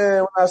 Yeah. Man,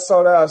 when I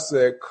saw that, I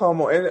said,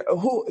 "Come on!" And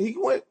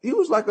he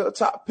was like a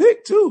top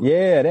pick too.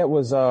 Yeah, that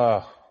was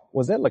that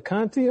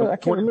LeConte? I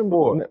can't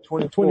remember.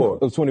 24.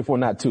 It was 24,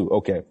 not 2.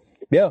 Okay.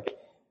 Yeah.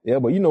 Yeah,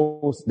 but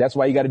that's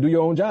why you got to do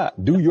your own job.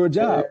 Do your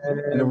job.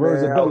 In the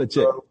words of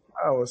Belichick.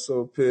 I was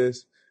so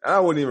pissed. I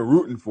wasn't even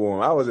rooting for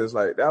him. I was just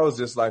like, that was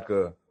just like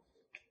you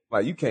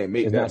can't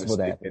make that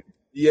mistake.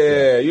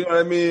 Yeah, you know what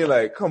I mean?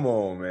 Like, come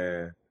on,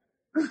 man.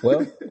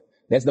 Well,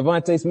 that's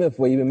Devontae Smith,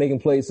 where he's been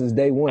making plays since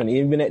day one.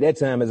 Even at that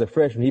time as a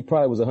freshman, he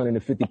probably was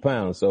 150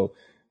 pounds. So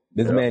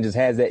this man just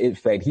has that it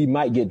fact. He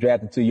might get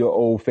drafted to your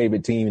old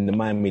favorite team in the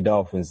Miami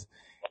Dolphins,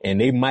 and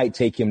they might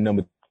take him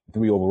number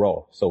 3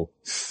 overall. So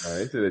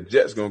they said the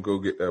Jets gonna go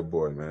get that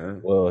boy,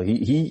 man. Well,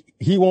 he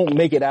won't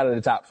make it out of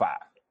the top 5.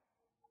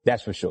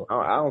 That's for sure.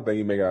 I don't think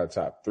he make it out of the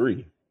top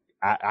 3.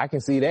 I can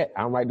see that.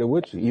 I'm right there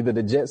with you. Either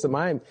the Jets or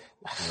Miami.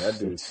 That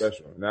dude's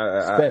special.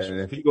 And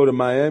if he go to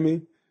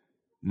Miami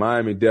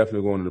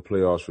definitely going to the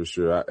playoffs for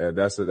sure.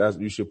 That's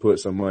you should put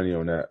some money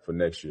on that for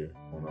next year.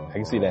 I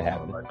can see that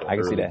happening.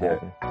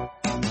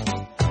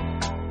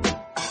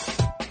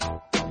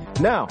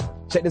 Now,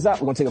 check this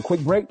out. We're going to take a quick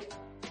break.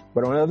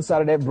 But on the other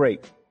side of that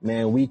break,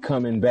 man, we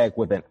coming back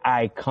with an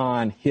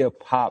icon,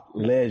 hip-hop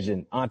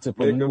legend,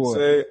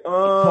 entrepreneur,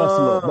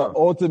 hustler, the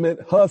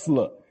ultimate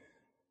hustler.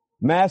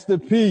 Master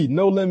P,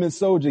 No Limit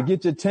Soldier.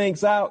 Get your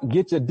tanks out.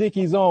 Get your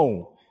dickies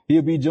on.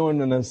 He'll be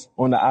joining us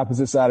on the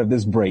opposite side of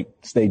this break.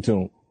 Stay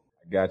tuned.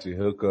 I got you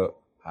hook up.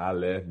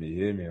 Holla if you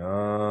hear me.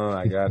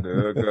 I got the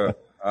hook up.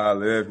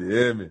 Holla if you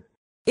hear me.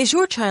 Is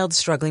your child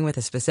struggling with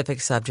a specific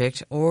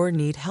subject or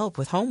need help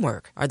with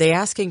homework? Are they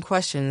asking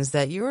questions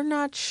that you're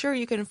not sure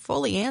you can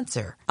fully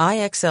answer?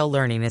 IXL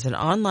Learning is an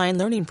online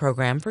learning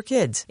program for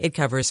kids. It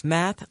covers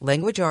math,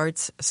 language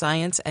arts,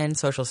 science, and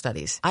social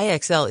studies.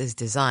 IXL is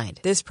designed.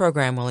 This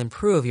program will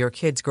improve your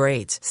kids'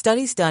 grades.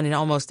 Studies done in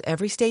almost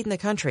every state in the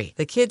country.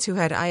 The kids who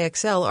had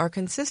IXL are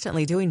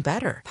consistently doing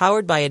better.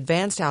 Powered by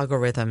advanced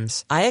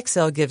algorithms,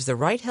 IXL gives the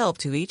right help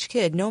to each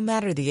kid no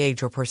matter the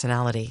age or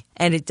personality.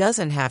 And it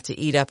doesn't have to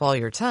eat up all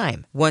your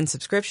time. One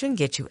subscription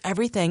gets you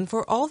everything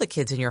for all the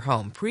kids in your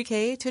home,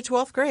 pre-K to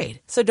 12th grade.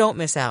 So don't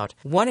miss out.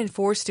 1 in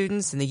 4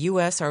 students in the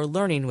U.S. are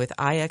learning with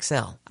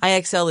IXL.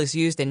 IXL is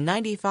used in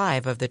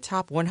 95 of the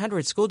top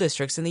 100 school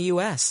districts in the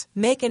U.S.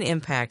 Make an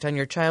impact on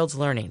your child's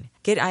learning.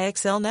 Get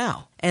IXL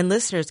now. And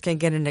listeners can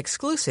get an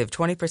exclusive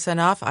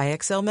 20% off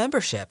IXL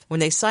membership when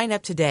they sign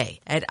up today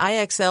at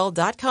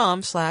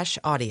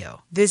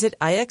IXL.com/audio. Visit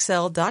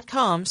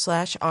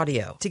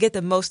IXL.com/audio to get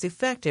the most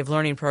effective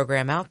learning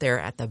program out there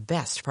at the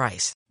best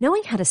price.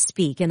 Knowing how to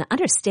speak and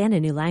understand a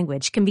new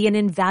language can be an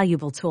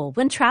invaluable tool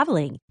when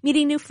traveling,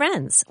 meeting new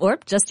friends, or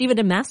just even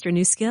to master a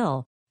new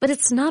skill. But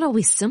it's not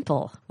always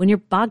simple when you're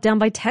bogged down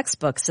by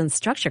textbooks and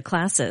structured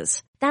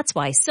classes. That's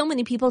why so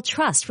many people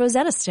trust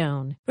Rosetta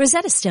Stone.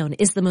 Rosetta Stone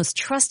is the most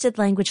trusted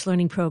language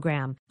learning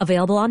program,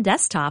 available on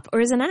desktop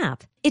or as an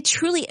app. It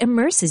truly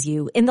immerses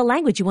you in the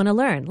language you want to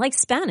learn, like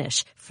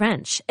Spanish,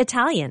 French,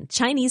 Italian,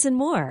 Chinese, and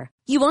more.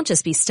 You won't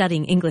just be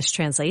studying English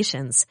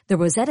translations. The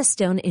Rosetta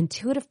Stone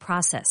intuitive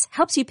process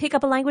helps you pick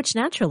up a language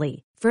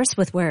naturally, first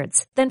with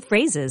words, then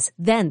phrases,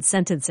 then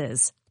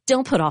sentences.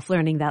 Don't put off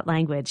learning that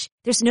language.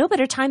 There's no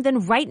better time than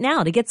right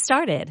now to get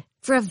started.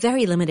 For a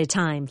very limited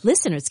time,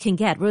 listeners can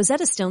get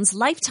Rosetta Stone's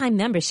lifetime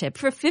membership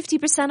for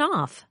 50%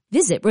 off.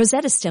 Visit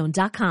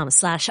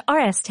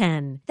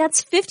rosettastone.com/rs10.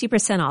 That's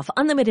 50% off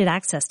unlimited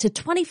access to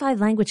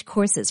 25 language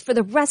courses for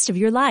the rest of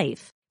your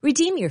life.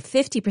 Redeem your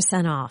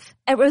 50% off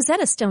at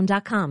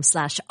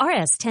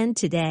rosettastone.com/rs10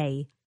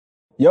 today.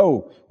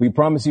 Yo, we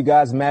promise you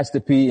guys Master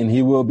P, and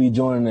he will be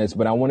joining us,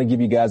 but I want to give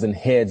you guys a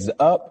heads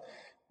up.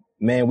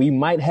 Man, we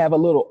might have a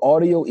little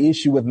audio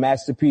issue with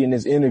Master P in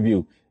this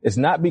interview. It's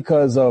not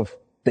because of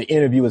the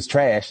interview is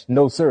trash.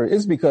 No, sir.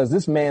 It's because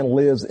this man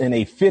lives in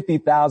a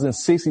 50,000,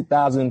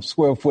 60,000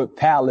 square foot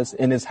palace,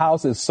 and his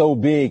house is so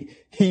big,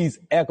 he's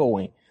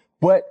echoing.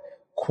 But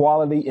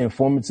quality,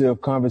 informative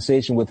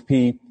conversation with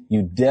P,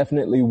 you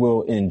definitely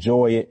will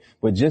enjoy it.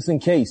 But just in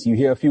case you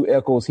hear a few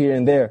echoes here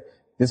and there,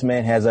 this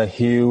man has a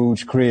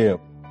huge crib.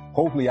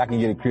 Hopefully I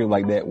can get a crib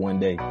like that one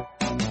day.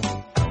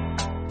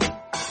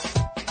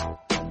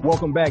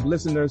 Welcome back,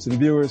 listeners and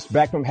viewers.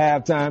 Back from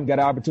halftime, got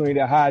an opportunity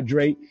to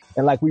hydrate.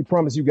 And like we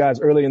promised you guys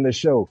earlier in the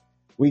show,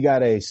 we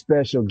got a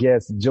special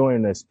guest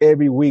joining us.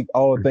 Every week,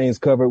 all things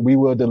covered, we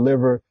will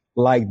deliver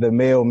like the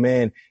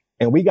mailman.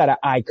 And we got an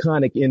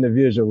iconic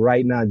individual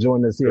right now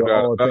joining us here,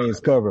 all things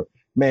covered.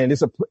 Man,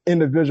 this is an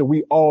individual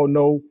we all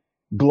know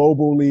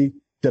globally,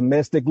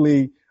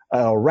 domestically,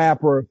 a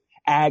rapper,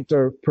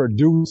 actor,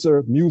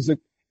 producer, music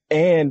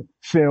and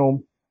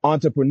film,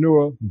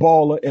 entrepreneur,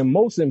 baller, and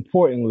most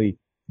importantly,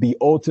 the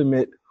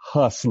ultimate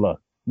hustler.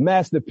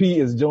 Master P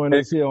is joining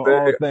us here on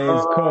All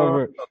Things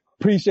Covered.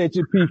 Appreciate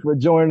you, P, for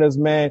joining us,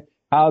 man.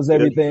 How's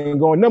everything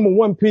going? Number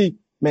one, P,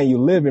 man, you're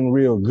living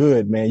real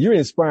good, man. You're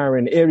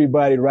inspiring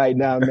everybody right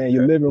now, man.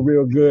 You're living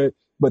real good.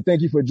 But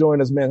thank you for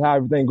joining us, man. How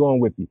everything going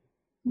with you?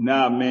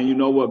 Nah, man, you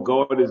know what?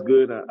 God is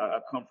good. I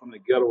come from the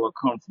ghetto. I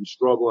come from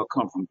struggle. I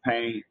come from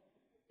pain.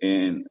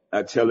 And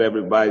I tell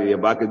everybody,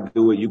 if I could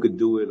do it, you could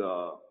do it.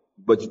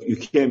 But you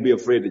can't be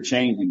afraid to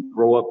change and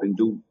grow up and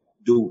do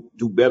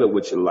better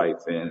with your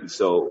life. And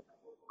so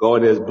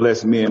God has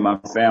blessed me and my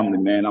family,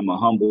 man. I'm a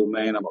humble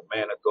man. I'm a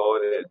man of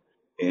God.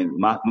 And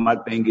my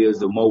thing is,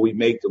 the more we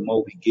make, the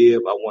more we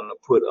give. I want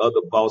to put other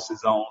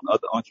bosses on,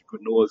 other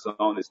entrepreneurs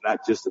on. It's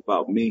not just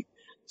about me.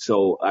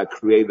 So I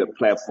created a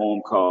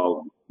platform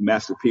called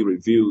Master P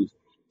Reviews,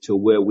 to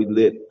where we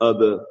let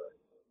other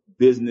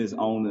business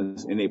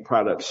owners and their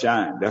products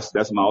shine.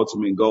 That's my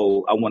ultimate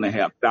goal. I want to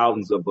have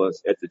thousands of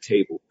us at the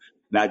table,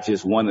 not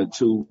just one or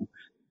two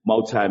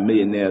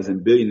multi-millionaires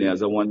and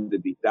billionaires. I want it to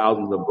be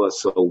thousands of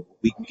us so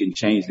we can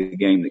change the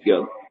game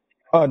together.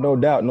 Oh, no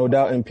doubt.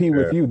 And P,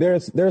 with you,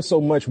 there's so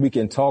much we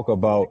can talk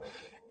about,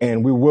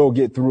 and we will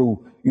get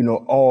through,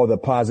 all the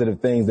positive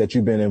things that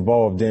you've been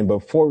involved in.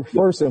 But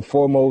first and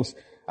foremost,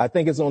 I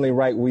think it's only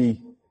right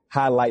we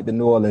highlight the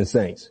New Orleans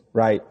Saints,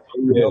 right?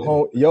 Yeah.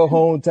 Your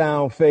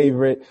hometown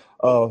favorite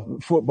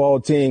football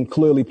team,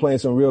 clearly playing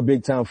some real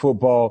big time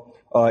football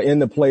in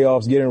the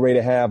playoffs, getting ready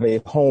to have a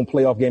home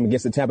playoff game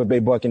against the Tampa Bay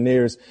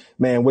Buccaneers.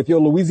 Man, with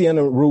your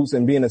Louisiana roots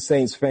and being a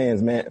Saints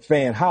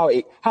fan,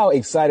 how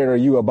excited are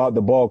you about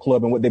the ball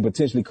club and what they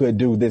potentially could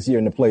do this year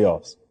in the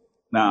playoffs?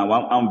 Now,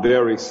 I'm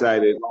very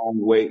excited. Long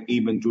way,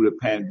 even through the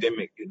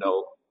pandemic,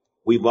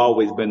 we've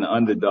always been the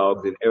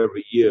underdogs, and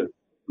every year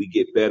we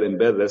get better and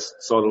better. That's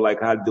sort of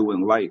like I do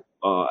in life.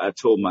 I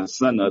told my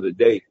son the other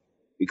day,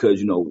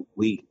 because,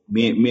 me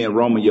and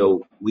Romeo,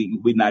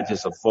 we're not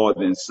just a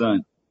father and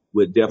son.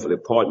 We're definitely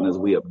partners.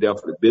 We are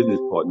definitely business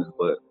partners,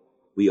 but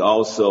we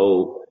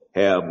also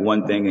have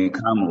one thing in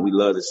common. We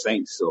love the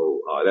Saints.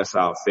 So, that's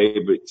our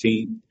favorite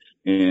team.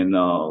 And,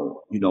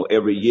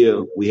 every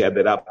year we have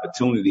that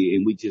opportunity,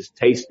 and we just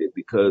taste it,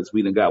 because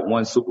we done got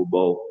one Super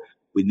Bowl.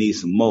 We need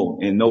some more,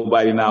 and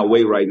nobody in our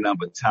way right now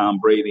but Tom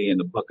Brady and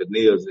the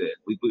Buccaneers. And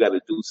we got to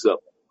do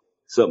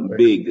something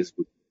big this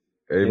week.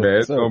 Hey, man,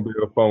 it's going to be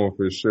a fun one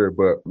for sure.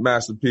 But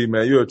Master P,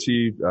 man, you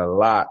achieved a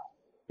lot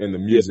in the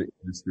music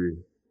industry.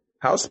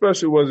 How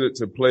special was it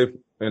to play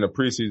in a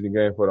preseason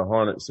game for the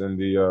Hornets and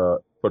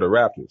for the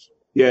Raptors?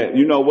 Yeah,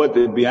 you know what?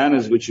 To be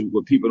honest with you,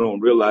 what people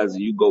don't realize is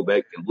you go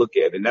back and look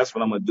at it, and that's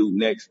what I'm going to do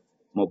next.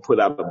 I'm going to put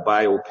out a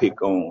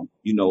biopic on,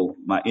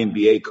 my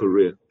NBA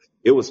career.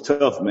 It was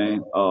tough,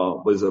 man. It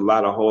was a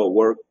lot of hard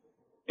work.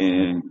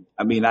 And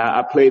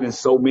I played in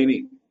so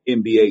many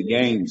NBA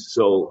games.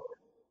 So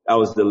I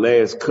was the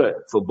last cut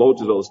for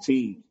both of those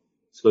teams.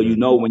 So, when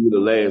you're the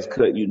last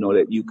cut,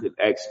 that you could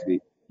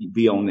actually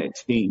be on that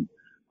team.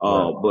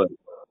 But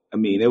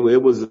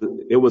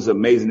it was an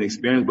amazing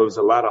experience, but it was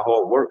a lot of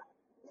hard work.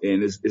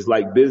 And it's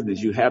like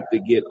business. You have to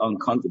get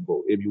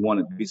uncomfortable if you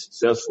want to be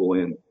successful.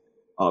 And,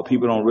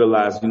 people don't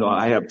realize,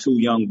 I have two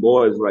young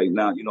boys right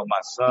now. My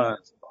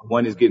sons,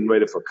 one is getting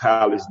ready for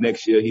college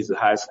next year. He's a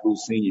high school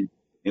senior,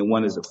 and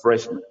one is a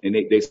freshman. And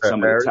they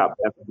some of the top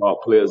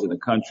basketball players in the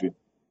country,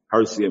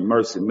 Hersey and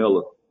Mercy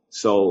Miller.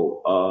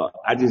 So,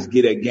 I just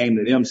get that game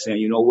to them saying,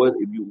 you know what,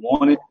 if you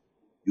want it,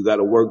 you got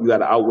to work, you got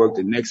to outwork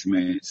the next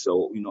man.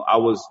 So, I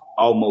was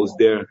almost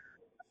there.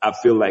 I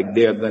feel like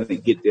they're going to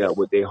get there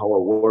with their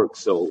hard work.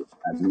 So,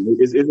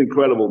 it's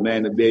incredible,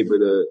 man, to be able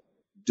to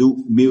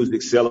do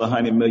music, sell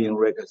 100 million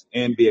records,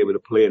 and be able to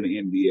play in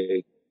the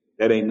NBA.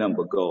 That ain't nothing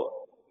but God.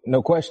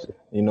 No question.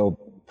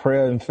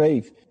 Prayer and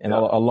faith, and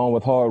along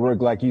with hard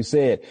work, like you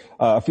said.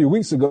 A few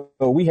weeks ago,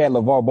 we had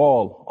LeVar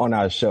Ball on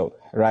our show,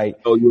 right?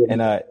 Oh, yeah.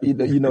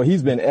 And,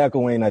 he's been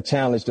echoing a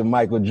challenge to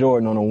Michael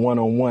Jordan on a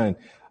one-on-one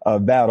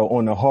battle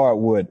on the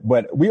hardwood.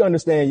 But we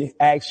understand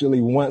actually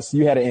once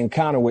you had an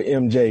encounter with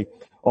MJ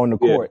on the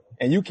court,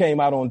 and you came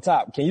out on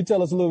top. Can you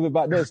tell us a little bit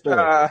about that story?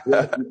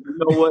 You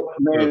know what,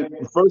 man?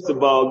 First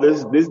of all,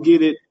 let's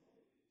get it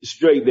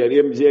straight that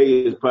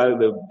MJ is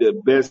probably the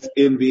best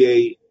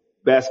NBA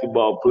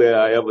basketball player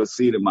I ever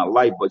seen in my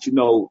life. But, you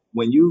know,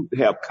 when you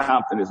have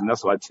confidence, and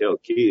that's what I tell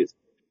kids,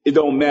 it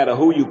don't matter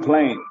who you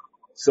playing.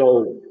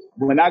 So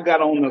when I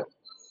got on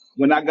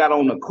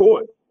the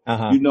court,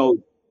 you know,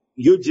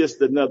 you're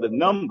just another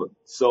number.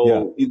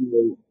 So, you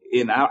know,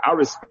 and I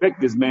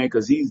respect this man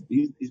because he's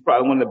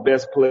probably one of the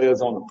best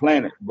players on the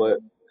planet. But,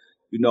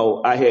 you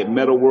know, I had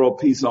Metta World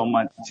Peace on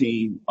my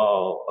team,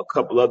 a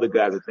couple other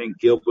guys, I think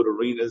Gilbert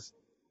Arenas.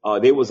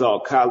 They was all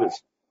college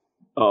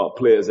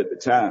players at the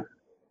time.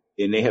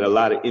 And they had a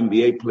lot of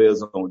NBA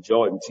players on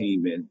Jordan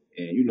team. And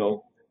you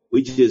know,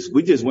 we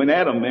just went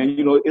at them, man.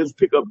 You know, it was a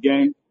pickup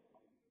game.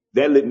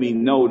 That let me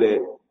know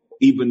that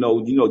even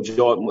though, you know,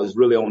 Jordan was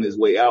really on his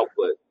way out,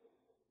 but,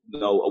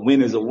 you know, a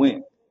win is a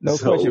win. No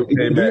question.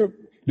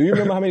 Do you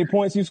remember how many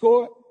points you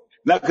scored?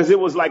 No, because it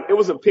was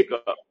a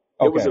pickup.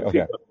 It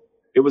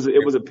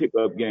was a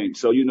pickup game.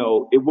 So, you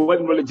know, it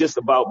wasn't really just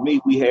about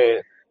me. We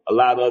had a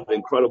lot of other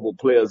incredible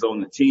players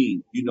on the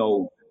team. You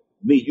know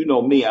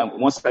me,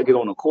 once I get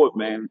on the court,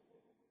 man,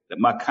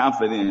 my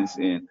confidence,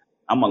 and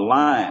I'm a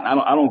lion.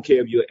 I don't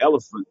care if you're an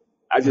elephant.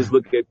 I just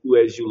look at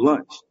you as you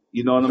lunch.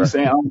 You know what I'm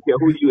saying? I don't care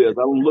who you is.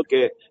 I don't look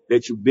at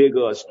that you're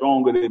bigger or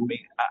stronger than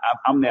me.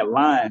 I'm that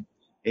lion.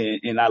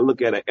 And I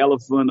look at an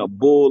elephant, a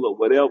bull, or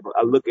whatever.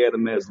 I look at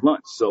them as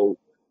lunch. So,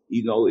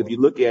 you know, if you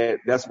look at,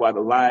 that's why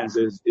the lions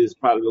is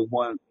probably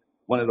one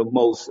of the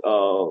most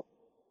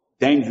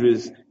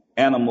dangerous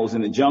animals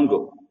in the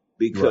jungle,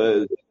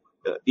 because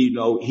you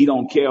know, he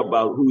don't care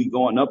about who he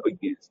going up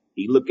against.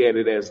 He look at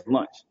it as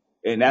lunch,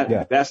 and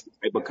that's the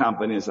type of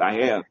confidence I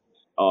have.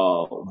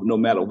 No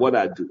matter what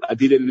I do, I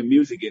did it in the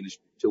music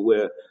industry to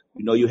where,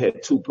 you know, you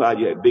had Tupac,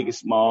 you had Biggie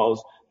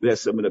Smalls, you had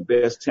some of the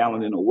best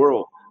talent in the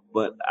world.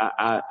 But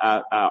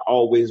I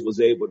always was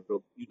able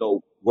to, you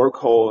know, work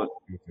hard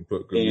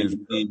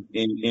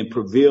and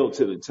prevail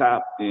to the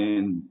top.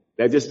 And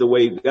that's the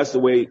way,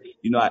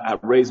 you know, I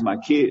raise my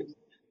kids.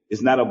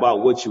 It's not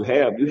about what you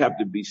have. You have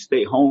to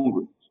stay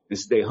hungry and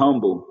stay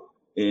humble.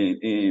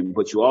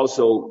 But you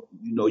also,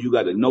 you know, you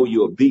got to know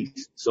you're a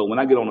beast. So when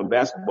I get on a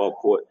basketball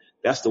court,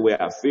 that's the way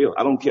I feel.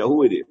 I don't care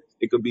who it is.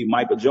 It could be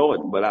Michael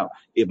Jordan, but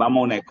if I'm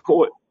on that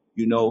court,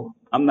 you know,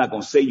 I'm not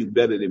going to say you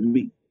better than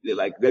me.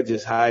 Like, that's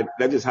just how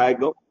it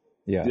goes.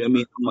 Yeah. You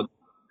know what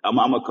I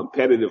mean? I'm a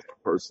competitive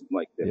person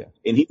like that. Yeah.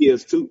 And he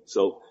is too.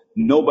 So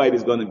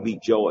nobody's going to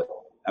beat Jordan.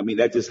 I mean,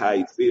 that's just how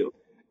he feels.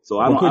 So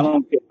I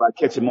don't care if I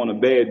catch him on a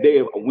bad day.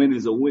 A win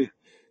is a win.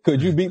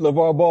 Could you beat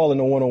LeVar Ball in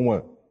a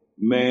one-on-one?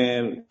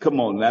 Man, come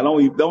on now.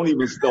 Don't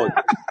even start.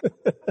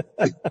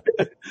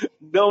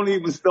 Don't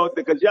even start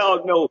there, because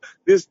y'all know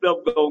this stuff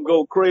gonna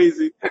go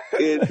crazy.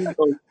 And, you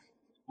know,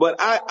 but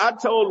I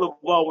told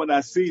LeVar when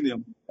I seen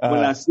him,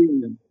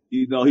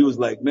 you know, he was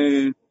like,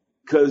 man,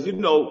 because you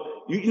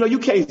know you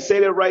can't say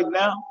that right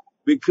now,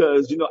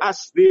 because you know I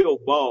still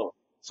ball.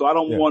 So I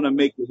don't want to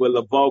make it where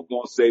LeVar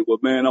gonna say, well,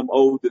 man, I'm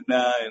older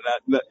now.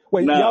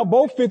 And y'all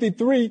both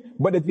 53,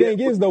 but the thing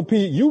is, though,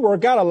 Pete, you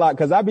work out a lot,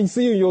 because I be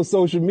seeing your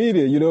social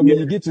media. You know what I mean?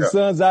 You get your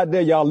sons out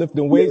there, y'all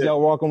lifting weights, y'all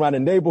walking around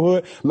the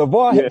neighborhood.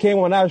 LeVar came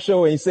on our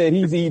show and he said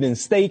he's eating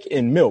steak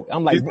and milk.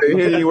 I'm like,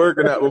 he ain't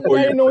working out before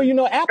you.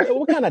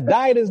 What kind of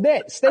diet is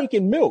that? Steak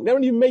and milk? That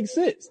don't even make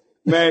sense.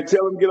 Man,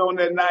 tell him get on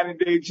that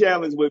 90-day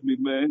challenge with me,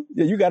 man.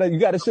 Yeah, you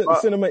gotta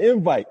send him an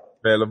invite.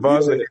 Man,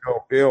 LeVar said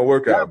he don't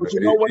work out. But you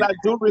know what I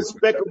do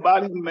respect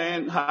about him,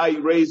 man, how he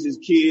raised his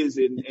kids,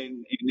 and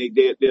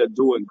they're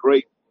doing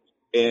great.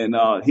 And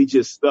he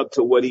just stuck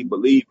to what he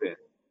believed in.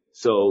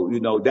 So,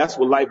 you know, that's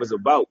what life is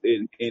about.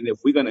 And if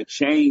we're going to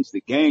change the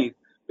game,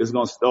 it's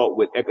going to start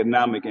with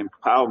economic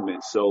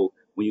empowerment. So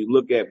when you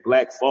look at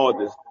black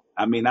fathers,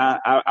 I mean,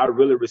 I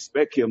really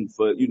respect him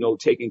for, you know,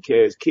 taking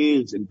care of his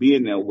kids and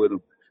being there with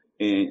them.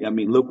 And I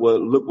mean, look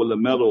what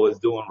LaMelo is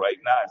doing right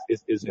now.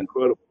 It's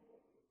incredible.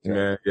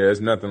 Man,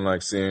 it's nothing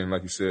like seeing,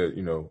 like you said,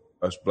 you know,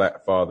 us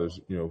black fathers,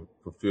 you know,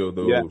 fulfill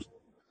those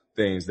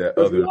things that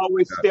others. We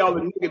always say all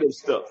the negative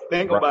stuff.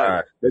 Think about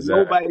it. There's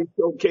nobody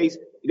showcase.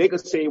 They can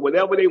say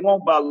whatever they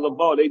want about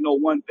LeVar. They know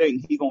one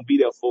thing: he's gonna be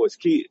there for his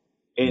kids,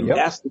 and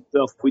that's the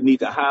stuff we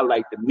need to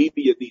highlight. The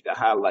media need to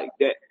highlight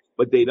that,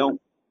 but they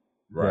don't.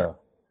 Right. Yeah.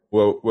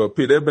 Well,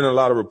 Pete, there've been a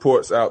lot of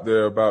reports out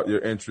there about your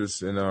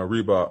interest in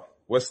Reebok.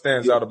 What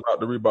stands out about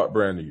the Reebok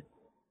brand to you?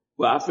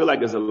 Well, I feel like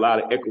there's a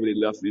lot of equity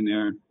left in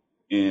there.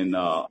 And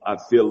I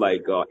feel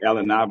like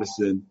Allen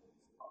Iverson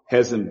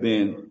hasn't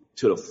been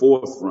to the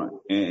forefront.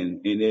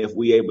 And if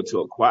we able to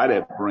acquire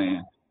that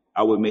brand,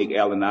 I would make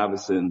Allen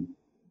Iverson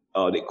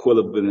the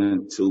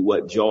equivalent to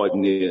what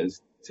Jordan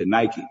is to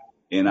Nike.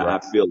 And I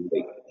feel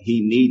like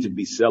he needs to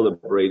be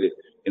celebrated.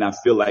 And I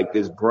feel like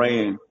this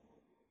brand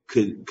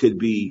could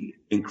be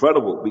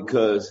incredible,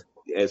 because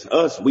as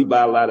us, we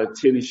buy a lot of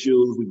tennis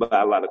shoes, we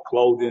buy a lot of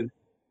clothing,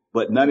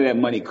 but none of that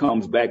money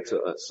comes back to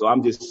us. So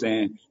I'm just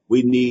saying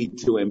we need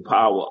to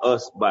empower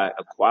us by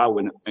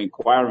acquiring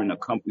a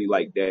company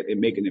like that and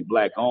making it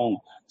black owned,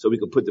 so we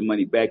can put the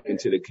money back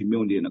into the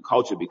community and the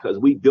culture, because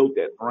we built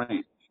that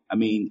brand. I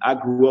mean, I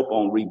grew up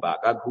on Reebok.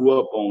 I grew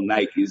up on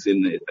Nikes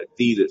and the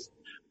Adidas.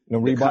 The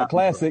Reebok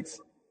Classics.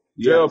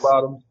 Jail Yes.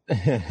 bottom.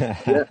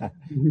 Yeah.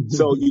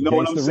 So you know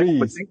what I'm saying?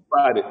 But think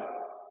about it.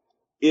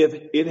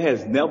 If it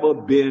has never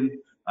been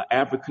an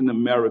African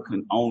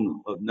American owner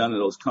of none of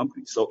those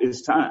companies, so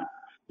it's time.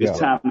 It's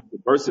time to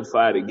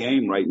diversify the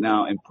game right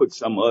now and put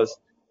some of us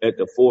at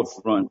the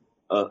forefront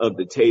of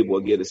the table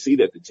or get a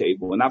seat at the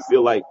table. And I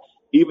feel like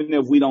even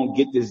if we don't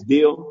get this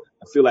deal,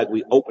 I feel like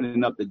we're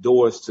opening up the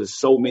doors to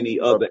so many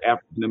other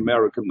African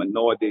American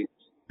minority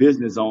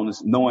business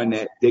owners, knowing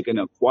that they can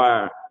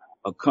acquire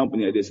a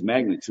company of this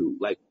magnitude.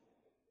 Like,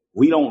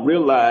 we don't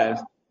realize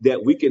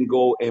that we can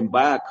go and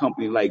buy a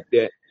company like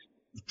that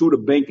through the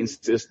banking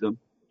system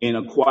and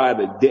acquire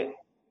the debt.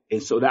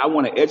 And so that I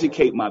want to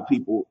educate my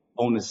people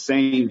on the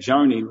same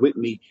journey with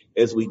me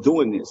as we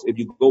doing this. If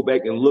you go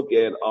back and look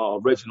at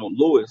Reginald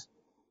Lewis,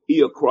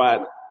 he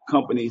acquired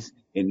companies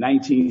in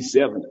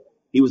 1970.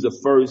 He was the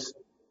first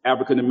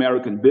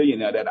African-American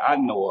billionaire that I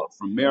know of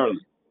from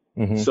Maryland.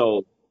 Mm-hmm.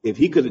 So if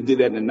he could have did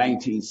that in the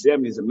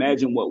 1970s,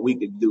 imagine what we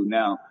could do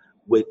now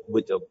with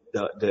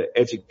the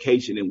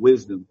education and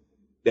wisdom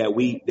that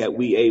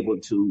we able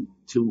to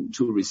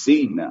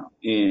receive now.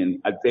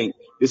 And I think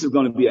this is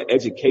going to be an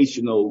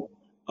educational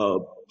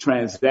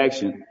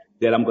transaction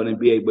that I'm going to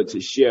be able to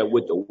share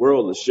with the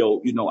world to show,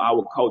 you know,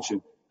 our culture,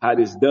 how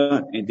this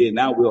done. And then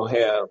now we'll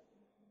have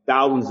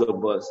thousands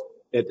of us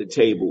at the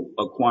table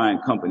acquiring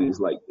companies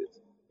like this.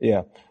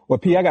 Yeah. Well,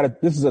 P,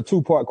 this is a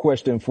 2-part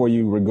question for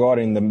you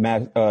regarding the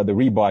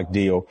Reebok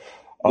deal.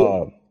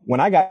 When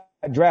I got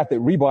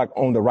drafted, Reebok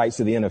owned the rights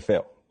to the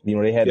NFL. You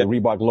know, they had the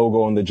Reebok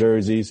logo on the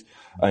jerseys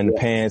and the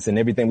pants, and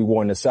everything we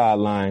wore on the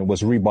sideline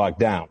was Reebok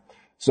down.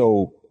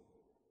 So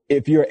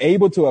if you're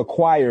able to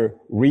acquire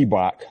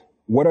Reebok,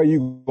 what are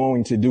you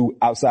going to do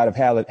outside of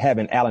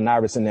having Allen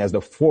Iverson as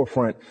the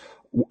forefront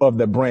of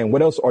the brand?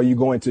 What else are you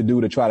going to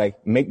do to try to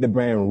make the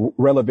brand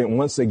relevant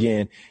once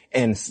again?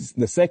 And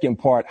the second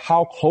part,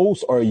 how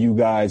close are you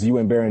guys, you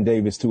and Baron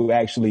Davis, to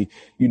actually,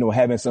 you know,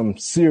 having some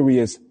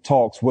serious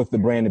talks with the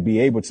brand to be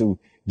able to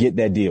get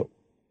that deal?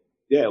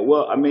 Yeah,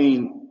 well, I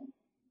mean,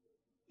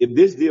 if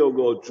this deal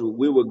goes through,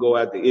 we would go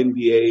at the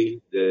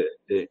NBA,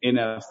 the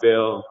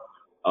NFL,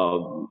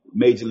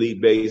 Major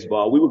League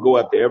Baseball. We would go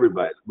after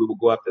everybody. We would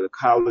go after the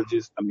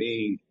colleges. I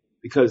mean,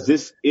 because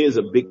this is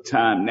a big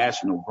time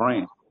national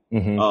brand.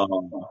 Mm-hmm.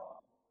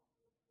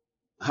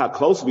 How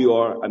close we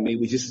are, I mean,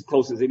 we're just as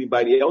close as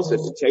anybody else at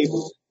the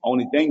table.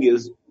 Only thing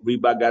is,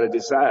 Reebok got to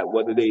decide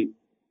whether they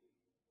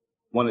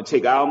want to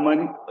take our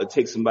money or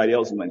take somebody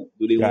else's money.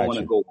 Do they want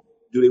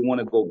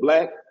to go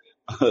black?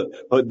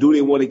 Or do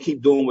they want to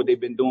keep doing what they've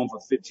been doing for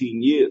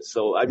 15 years?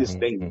 So I just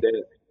think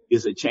that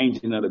it's a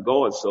changing of the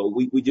guard. So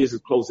we just as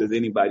close as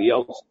anybody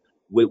else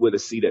with a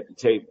seat at the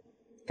table.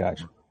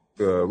 Gotcha.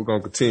 We're going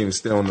to continue to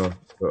stay on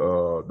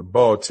the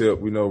ball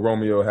tip. We know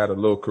Romeo had a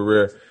little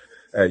career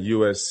at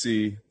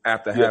USC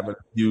after having a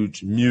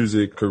huge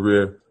music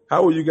career.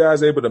 How were you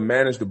guys able to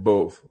manage the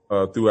both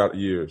throughout the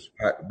years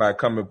by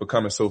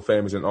becoming so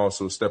famous and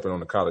also stepping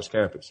on the college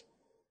campus?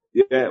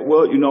 Yeah,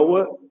 well, you know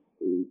what?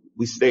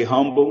 We stay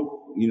humble.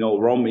 You know,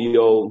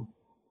 Romeo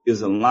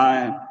is a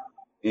lion,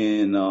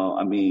 and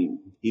I mean,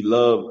 he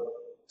loved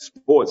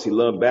sports. He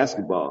loved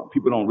basketball.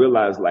 People don't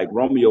realize, like,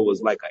 Romeo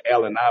was like an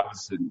Allen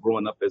Iverson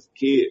growing up as a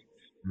kid.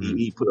 Mm-hmm.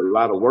 He put a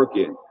lot of work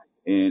in,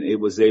 and it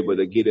was able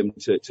to get him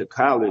to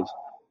college.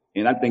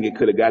 And I think it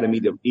could have gotten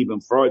him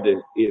even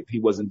further if he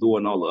wasn't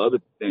doing all the other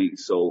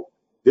things. So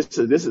this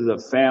is a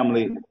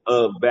family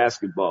of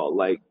basketball.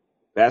 Like,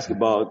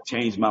 basketball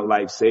changed my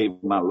life,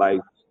 saved my life.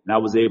 And I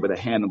was able to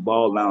hand the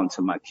ball down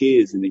to my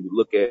kids. And then you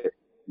look at, you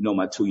know,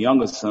 my 2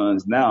 younger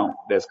sons now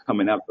that's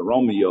coming after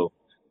Romeo,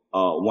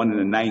 one in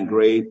the 9th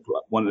grade,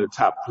 one of the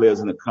top players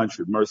in the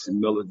country, Mercy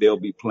Miller. They'll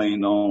be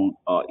playing on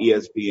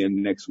ESPN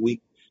next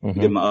week.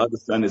 Mm-hmm. Then my other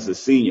son is a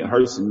senior,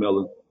 Herson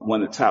Miller,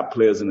 one of the top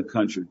players in the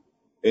country.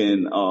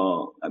 And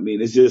I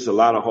mean, it's just a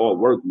lot of hard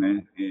work,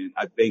 man. And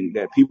I think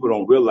that people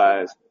don't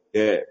realize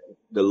that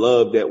the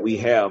love that we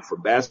have for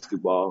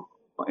basketball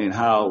and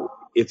how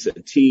it's a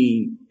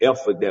team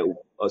effort, that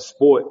a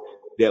sport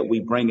that we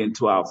bring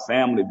into our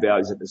family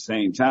values at the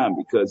same time,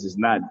 because it's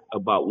not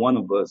about one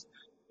of us.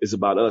 It's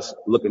about us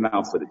looking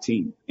out for the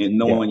team and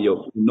knowing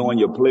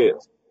your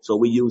players. So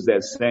we use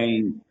that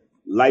same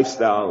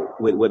lifestyle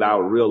with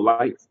our real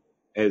life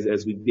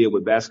as we did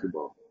with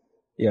basketball.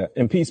 Yeah.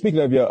 And Pete,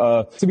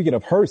 speaking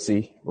of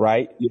Hersey,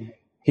 right? Yeah.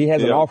 He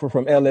has an offer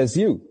from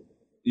LSU.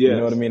 Yeah. You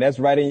know what I mean? That's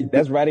right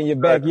in your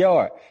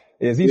backyard.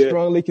 Is he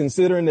strongly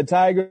considering the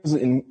Tigers?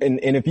 And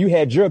if you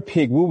had your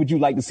pick, where would you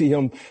like to see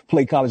him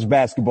play college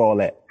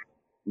basketball at?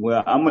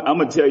 Well, I'm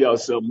gonna tell y'all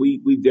something.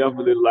 We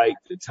definitely like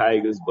the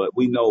Tigers, but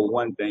we know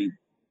one thing: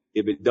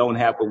 if it don't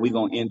happen, we're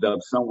gonna end up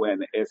somewhere in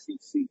the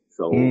SEC.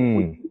 So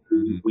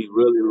we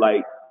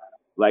really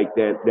like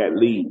that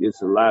league.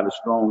 It's a lot of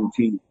strong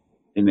teams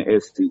in the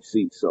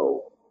SEC.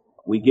 So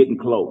we getting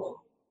close.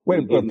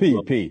 Wait, but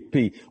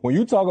P, when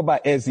you talk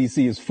about SEC,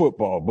 it's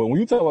football, but when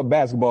you talk about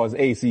basketball,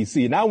 it's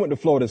ACC. And I went to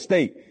Florida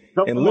State,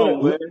 Come And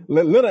on, man.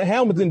 Leonard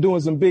Hamilton doing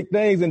some big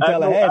things in I know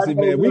Tallahassee,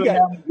 man.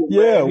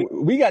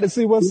 We got to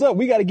see what's up.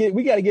 We got to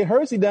get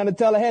Hersey down to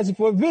Tallahassee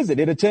for a visit.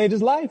 It'll change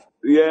his life.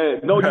 Yeah,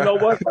 no, you know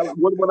what?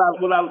 What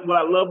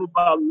I love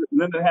about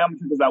Leonard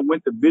Hamilton is I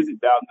went to visit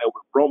down there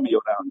with Romeo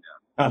down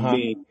there. Uh-huh. I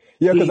mean,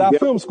 yeah, because our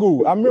film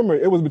school, I remember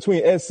it was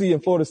between SC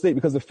and Florida State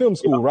because of film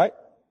school, right?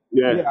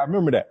 Yeah, I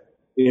remember that.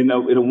 You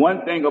know, and the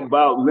one thing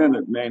about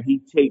Leonard, man,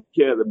 he take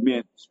care of the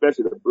men,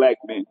 especially the black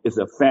men. It's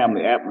a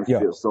family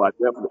atmosphere. Yeah. So I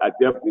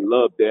definitely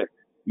love that.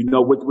 You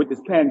know, with this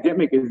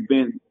pandemic, it's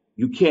been,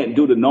 you can't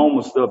do the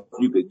normal stuff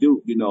you could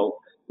do, you know,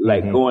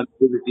 like going to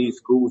visit these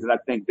schools. And I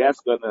think that's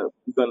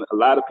a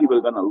lot of people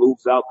are going to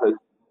lose out because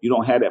you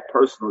don't have that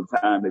personal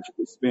time that you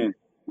can spend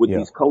with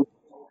these coaches.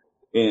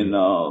 And,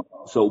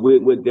 so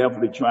we're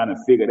definitely trying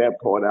to figure that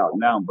part out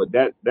now. But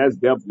that's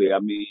definitely, I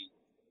mean,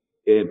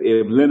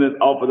 if Leonard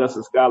offered us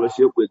a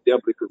scholarship, we'd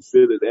definitely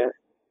consider that.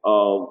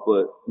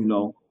 But you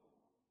know,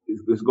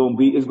 it's gonna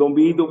be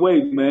either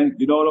way, man.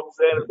 You know what I'm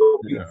saying? It's gonna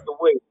be either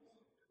way.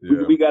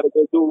 Yeah. We gotta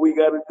go do what we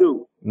gotta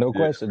do. No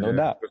question, no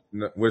doubt.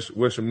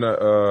 Wish him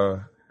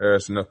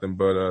Harris nothing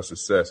but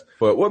success.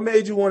 But what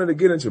made you wanted to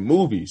get into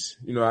movies?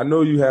 You know, I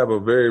know you have a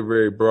very,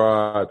 very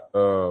broad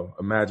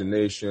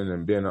imagination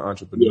and being an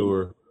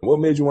entrepreneur. Yeah. What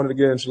made you wanted to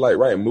get into like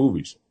writing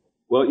movies?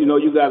 Well, you know,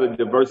 you got to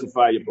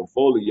diversify your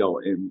portfolio.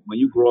 And when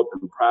you grow up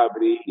in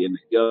poverty in the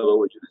ghetto,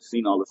 or you done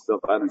seen all the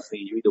stuff I done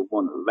seen, you either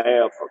want to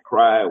laugh or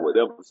cry or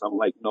whatever, something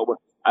like, you know what?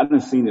 I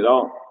done seen it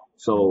all.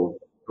 So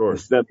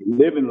instead of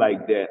living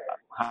like that,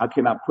 how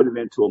can I put it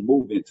into a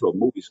movie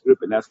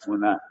script? And that's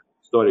when I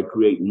started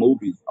creating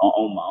movies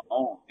on my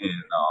own.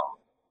 And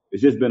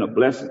it's just been a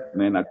blessing,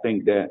 man. I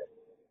think that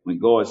when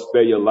God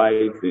spare your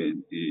life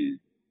and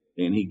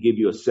he give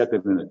you a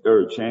second and a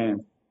third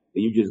chance,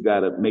 and you just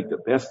got to make the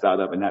best out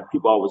of it. Now,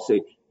 people always say,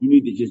 you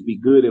need to just be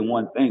good in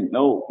one thing.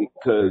 No,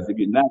 because if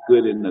you're not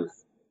good in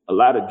a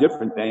lot of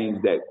different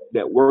things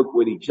that work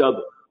with each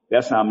other,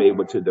 that's how I'm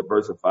able to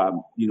diversify,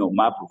 you know,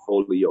 my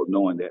portfolio,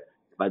 knowing that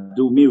if I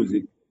do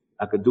music,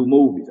 I could do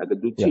movies, I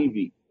could do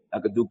TV,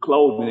 I could do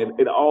clothing.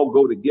 It all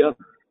go together,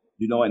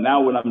 you know, and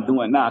now what I'm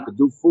doing now, I could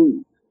do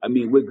food. I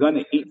mean, we're going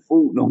to eat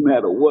food no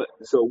matter what.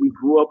 So we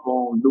grew up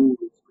on noodles,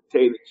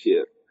 potato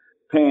chips,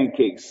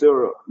 pancakes,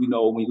 syrup, you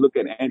know, when you look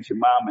at Aunt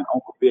Jemima and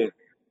Uncle Ben,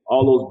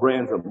 all those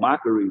brands of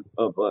mockery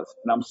of us.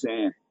 And I'm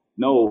saying,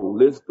 no,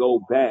 let's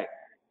go back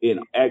and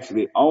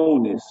actually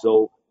own this.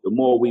 So the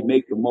more we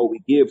make, the more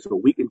we give, so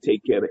we can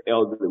take care of the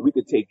elderly, we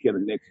can take care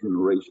of the next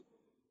generation.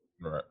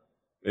 Right.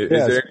 Is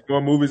there any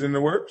more movies in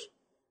the works?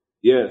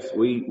 Yes,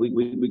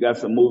 we got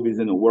some movies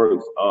in the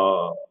works.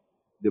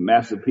 The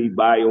Master P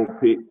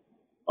biopic,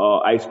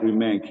 Ice Cream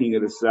Man, King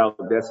of the South,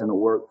 that's in the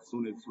works as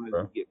soon as we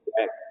get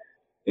back.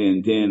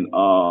 And then,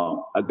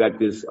 I got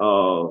this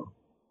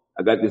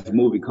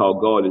movie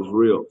called God is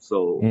Real.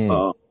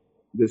 So,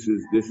 this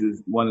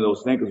is one of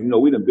those things. 'Cause, you know,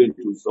 we done been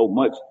through so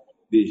much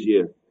this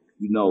year.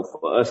 You know,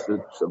 for us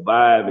to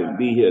survive and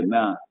be here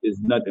now is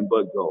nothing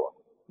but God.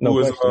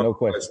 No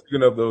question.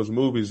 Speaking of those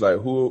movies, like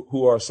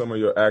who are some of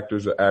your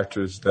actors or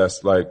actors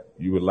that's like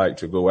you would like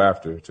to go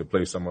after to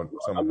play someone?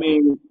 I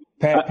mean,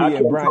 Pat P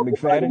and Brian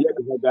McFadden.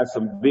 I got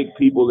some big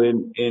people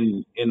in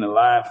the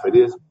line for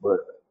this, but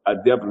I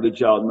definitely let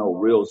y'all know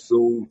real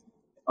soon.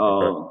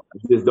 I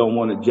just don't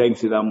want to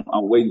jinx it. I'm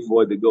waiting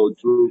for it to go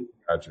through.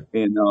 Gotcha.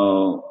 And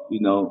you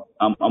know,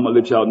 I'm gonna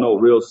let y'all know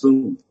real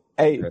soon.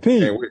 Hey,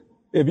 P,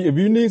 if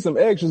you need some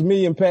extras,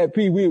 me and Pat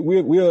P,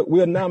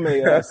 we'll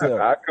nominate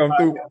ourselves. I come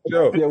through for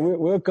sure. Yeah,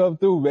 we'll come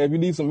through, man. If you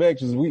need some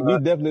extras, we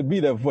definitely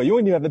be there for you. You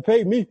ain't even have to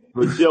pay me.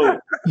 For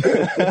sure.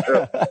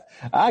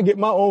 I get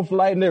my own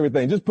flight and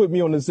everything. Just put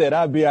me on the set.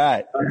 I'll be all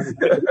right.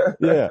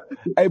 Yeah.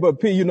 Hey, but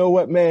P, you know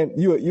what, man?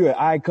 You're an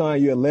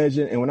icon. You're a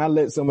legend. And when I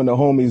let some of the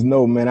homies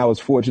know, man, I was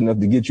fortunate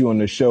enough to get you on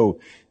the show.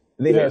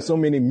 They had so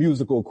many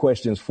musical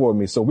questions for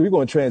me. So we're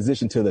going to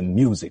transition to the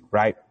music,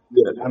 right?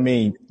 Yeah. I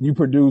mean, you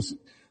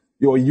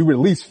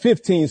released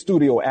 15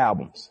 studio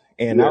albums,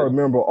 and I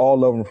remember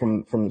all of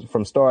them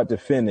from start to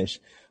finish.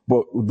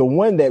 But the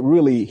one that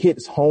really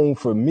hits home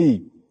for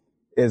me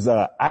is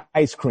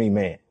Ice Cream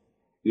Man.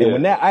 Yeah. And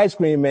when that Ice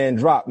Cream Man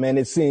dropped, man,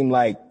 it seemed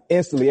like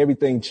instantly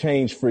everything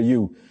changed for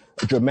you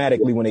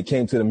dramatically when it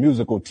came to the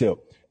musical tip.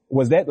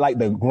 Was that like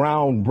the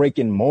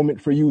groundbreaking moment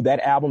for you,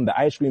 that album, the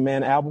Ice Cream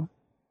Man album?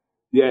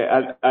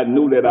 Yeah, I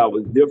knew that I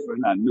was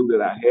different. I knew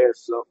that I had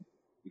something.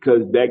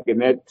 Because back in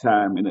that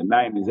time, in the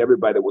 90s,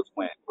 everybody was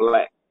wearing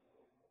black.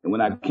 And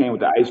when I came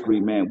with the Ice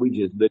Cream Man, we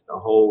just lit the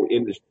whole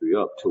industry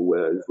up to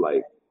where it's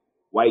like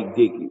white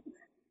Dickies,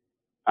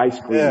 ice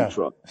cream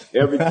truck.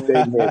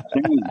 Everything had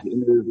changed.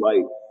 And it was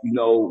like, you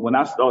know, when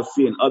I start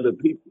seeing other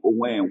people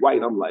wearing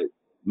white, I'm like,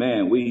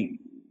 man,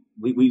 we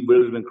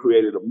really been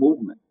created a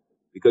movement.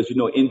 Because, you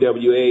know,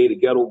 NWA, the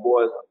Ghetto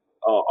Boys,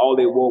 all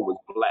they wore was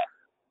black.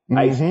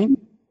 Ice Cube.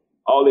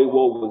 All they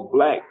wore was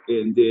black.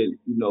 And then,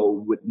 you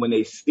know, when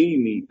they see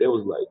me, they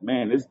was like,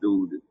 man, this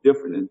dude is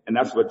different. And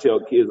that's what I tell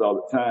kids all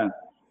the time.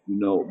 You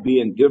know,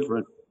 being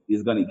different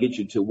is going to get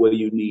you to where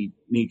you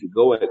need to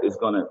go at. It's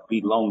going to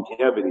be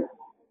longevity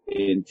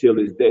until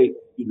this day.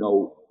 You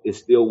know, is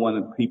still one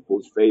of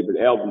people's favorite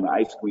albums,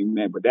 Ice Cream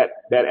Man. But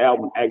that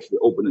album actually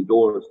opened the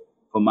doors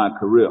for my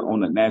career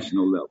on a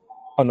national level.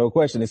 Oh, no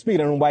question. And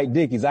speaking of them white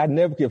Dickies, I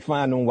never could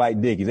find them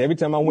white Dickies. Every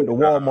time I went to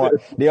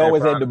Walmart, they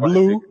always had the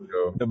blue,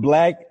 the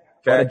black,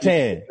 or the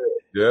tan.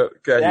 Yeah,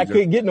 I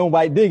couldn't get no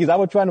white Dickies. I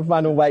was trying to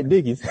find them white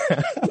Dickies.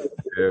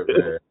 Yeah,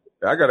 man.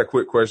 I got a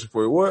quick question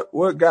for you.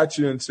 What got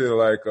you into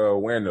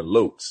wearing the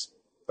Lokes?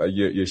 Like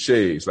your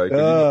shades? Like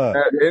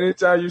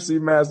anytime you see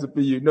Master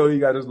P, you know he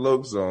got his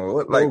Lokes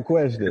on. No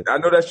question. I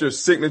know that's your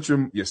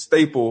signature, your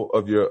staple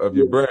of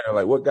your brand.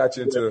 Like what got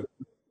you into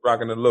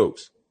rocking the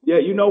Lokes? Yeah,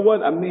 you know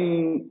what? I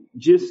mean,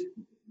 just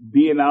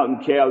being out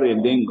in Cali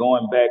and then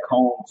going back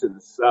home to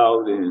the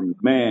South, and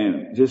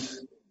man,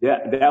 just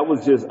that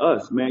was just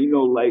us, man. You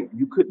know, like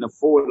you couldn't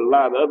afford a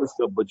lot of other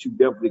stuff, but you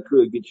definitely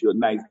could get you a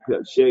nice pair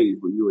of shades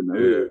when you were in the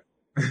hood.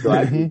 So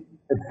I,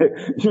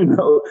 you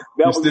know,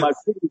 that was my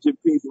signature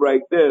piece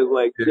right there.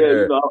 Like,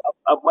 you know,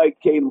 I might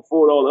can't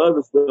afford all the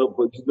other stuff,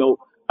 but you know,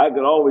 I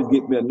could always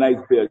get me a nice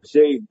pair of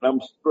shades. And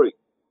I'm straight.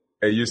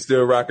 Hey, you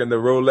still rocking the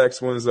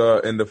Rolex ones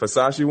and the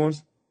Versace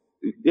ones?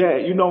 Yeah,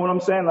 you know what I'm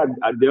saying?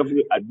 I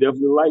definitely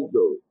like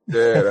those.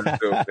 Yeah, that's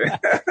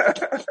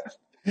dope.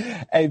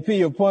 Hey,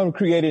 P, upon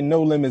creating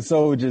No Limit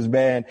Soldiers,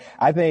 man,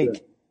 I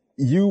think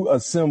you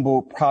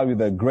assembled probably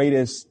the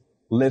greatest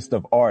list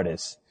of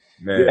artists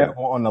ever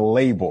on the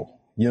label.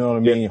 You know what I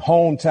mean?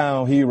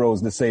 Hometown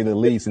heroes, to say the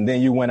least. And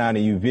then you went out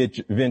and you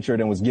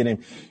ventured and was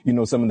getting, you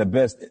know, some of the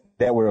best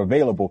that were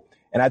available.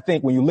 And I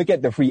think when you look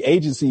at the free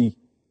agency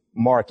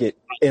market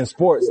in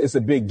sports, it's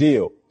a big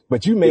deal.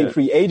 But you made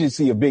free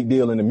agency a big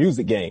deal in the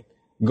music game.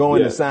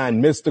 Going to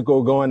sign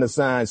Mystical, going to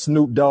sign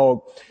Snoop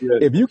Dogg.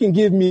 If you can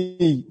give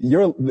me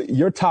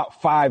your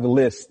top 5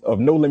 list of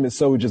No Limit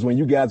Soldiers when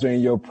you guys are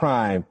in your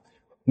prime,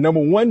 number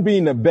 1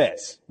 being the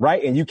best,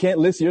 right? And you can't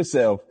list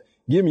yourself.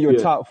 Give me your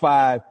top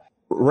 5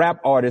 rap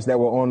artists that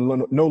were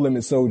on No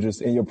Limit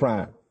Soldiers in your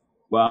prime.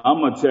 Well,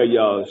 I'm going to tell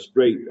y'all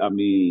straight. I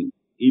mean,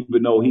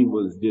 even though he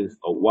was just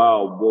a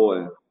wild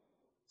boy,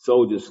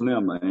 Soulja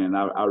Slim, and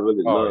I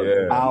really love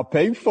him. I'll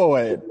pay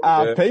for it.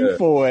 I'll pay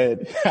for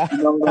it. You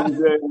know what I'm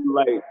saying?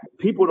 Like,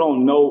 people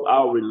don't know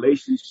our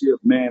relationship,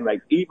 man.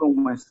 Like,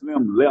 even when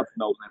Slim left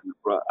No Limit,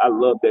 bro, I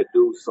love that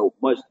dude so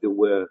much to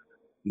where,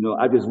 you know,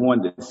 I just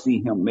wanted to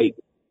see him make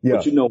it. Yeah.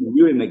 But, you know, when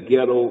you're in the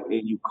ghetto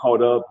and you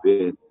caught up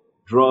and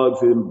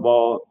drugs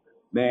involved,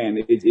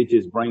 man, it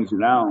just brings you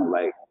down.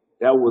 Like,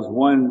 that was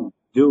one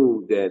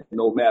dude that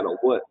no matter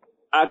what,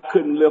 I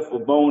couldn't lift a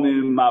bone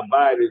in my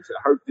body to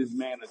hurt this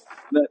man or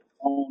nothing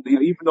on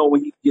him, even though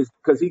when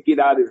cause he get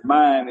out of his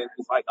mind and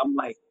it's like, I'm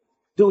like,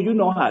 dude, you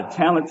know how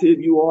talented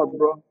you are,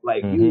 bro?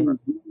 Like, you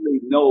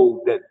really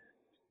know that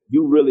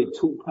you really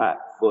Tupac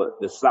for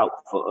the South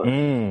for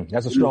us.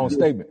 That's a strong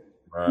statement.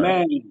 Right.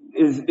 Man,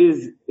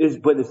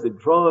 but it's the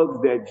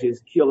drugs that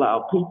just kill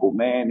our people,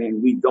 man,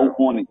 and we don't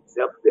want to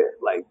accept that.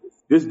 Like,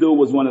 this dude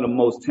was one of the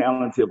most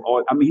talented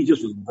artists. I mean, he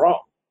just was raw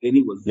and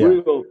he was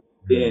real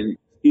and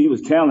he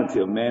was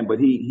talented, man, but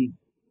he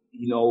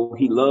you know,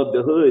 he loved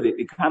the hood.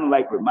 It kind of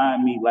like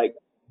remind me like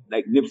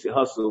Nipsey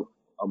Hussle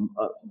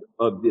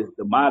of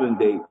the modern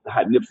day,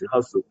 how Nipsey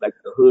Hussle, like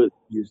the hood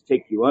just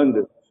take you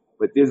under.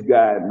 But this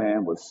guy,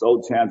 man, was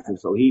so talented,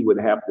 so he would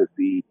have to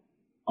be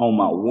on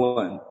my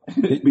 1.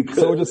 Because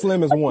Soulja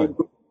Slim is 1.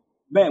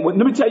 Man, let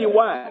me tell you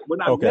why.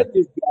 When I met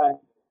this guy,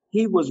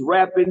 he was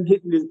rapping,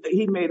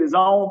 he made his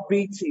own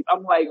beats.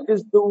 I'm like,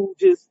 this dude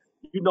just,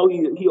 you know,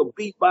 he'll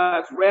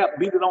beatbox, rap,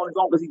 beat it on his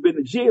own because he's been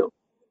to jail.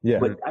 Yeah.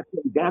 But I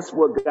think that's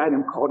what got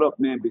him caught up,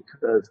 man,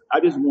 because I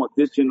just want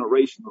this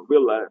generation to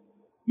realize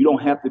you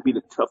don't have to be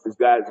the toughest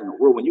guys in the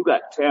world. When you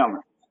got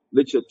talent,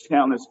 let your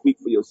talent speak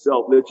for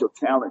yourself. Let your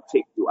talent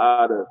take you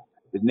out of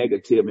the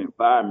negative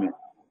environment.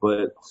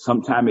 But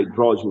sometimes it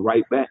draws you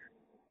right back.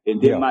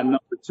 And then my number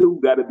 2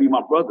 got to be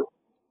my brother,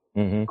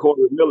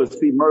 Corey Miller,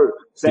 C. Murder.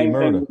 Same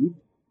thing.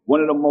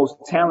 One of the most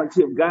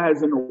talented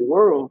guys in the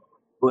world,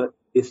 but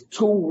it's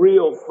too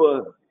real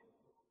for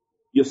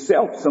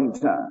yourself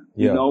sometimes,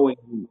 you know,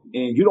 and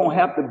you don't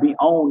have to be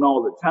on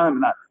all the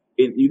time.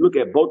 And you look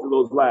at both of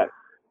those lives,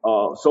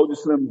 Soulja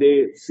Slim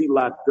dead, C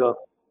locked up.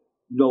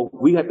 You know,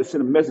 we have to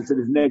send a message to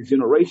this next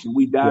generation.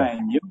 We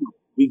dying young.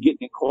 We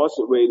getting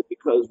incarcerated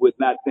because we're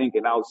not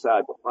thinking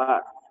outside the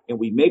box. And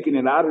we making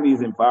it out of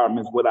these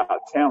environments without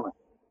talent.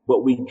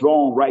 But we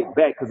drawn right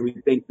back because we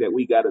think that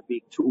we got to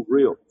be too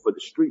real for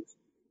the streets.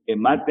 And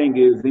my thing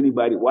is,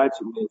 anybody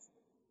watching this,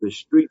 the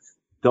streets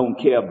don't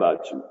care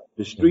about you.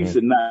 The streets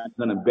are not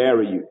going to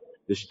bury you.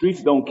 The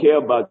streets don't care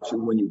about you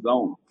when you're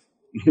gone.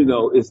 You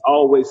know, it's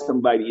always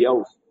somebody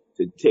else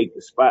to take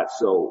the spot.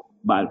 So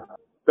my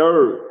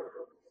 3rd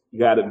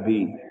got to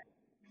be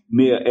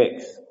Mia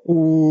X.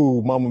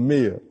 Ooh, Mama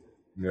Mia.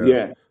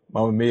 Yeah.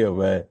 Mama Mia,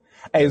 man.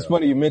 Hey, it's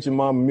funny you mentioned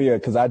Mama Mia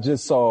because I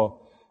just saw,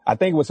 I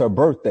think it was her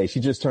birthday. She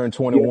just turned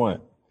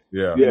 21.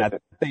 Yeah. And I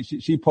think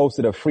she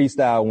posted a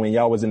freestyle when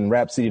y'all was in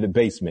Rap City, the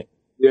basement.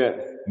 Yeah.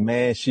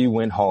 Man, she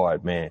went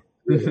hard, man.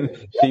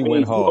 She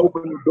went hard. She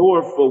opened the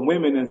door for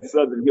women in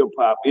Southern hip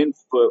hop and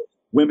for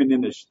women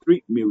in the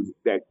street music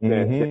that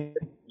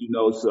you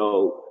know,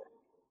 so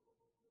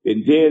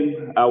And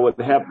then I would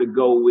have to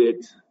go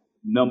with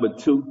number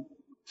 2,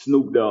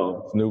 Snoop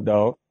Dogg. Snoop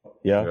Dogg.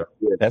 Yeah.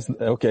 That's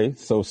okay.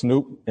 So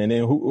Snoop, and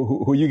then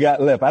who you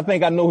got left? I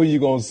think I know who you're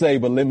gonna say,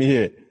 but let me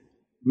hear it.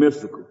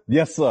 Mystical.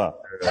 Yes, sir.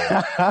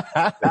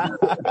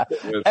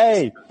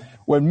 Hey,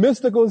 when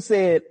Mystical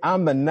said,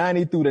 "I'm the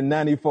 90 through the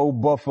 94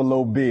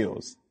 Buffalo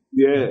Bills."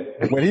 Yeah.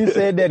 When he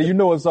said that, you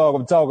know what song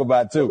I'm talking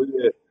about too.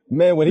 Yeah.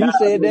 Man, when he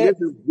said that,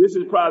 this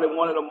is probably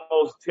one of the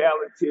most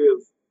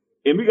talented,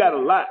 and we got a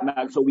lot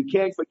now, so we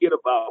can't forget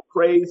about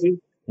Crazy.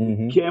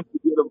 Can't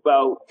forget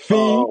about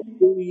Fee.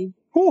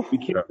 We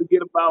can't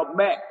forget about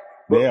Mac.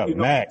 But,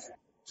 Mac.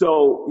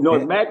 So,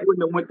 Mac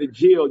wouldn't have went to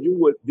jail.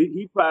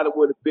 He probably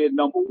would have been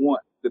number 1,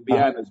 to be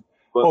honest.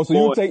 But so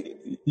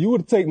you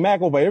would take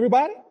Mac over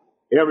everybody?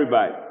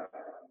 Everybody.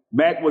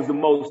 Mac was the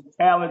most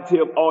talented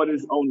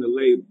artist on the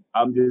label.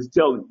 I'm just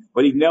telling you.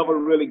 But he never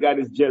really got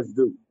his just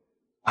due.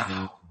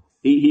 Wow.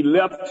 He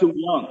left too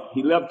young.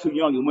 He went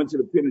to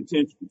the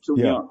penitentiary too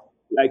young.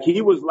 Like,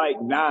 he was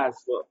like Nas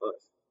for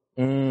us.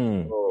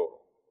 So,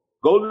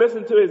 go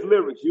listen to his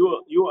lyrics.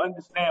 You'll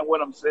understand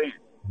what I'm saying.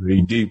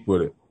 Really deep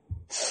with it.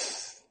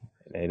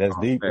 Hey, that's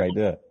deep right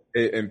there.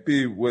 Hey, and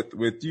P,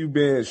 with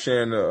you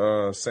sharing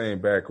the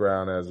same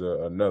background as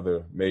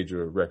another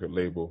major record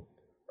label,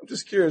 I'm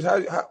just curious,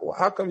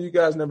 how come you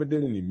guys never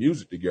did any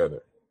music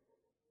together?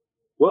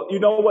 Well, you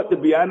know what? To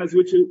be honest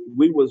with you,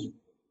 we was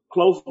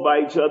close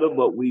by each other,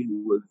 but we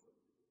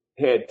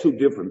had 2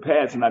 different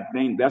paths, and I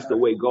think that's the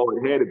way God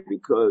had it,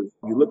 because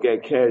you look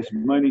at Cash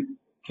Money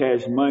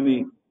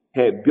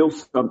had built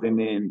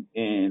something,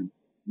 and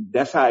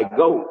that's how it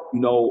go.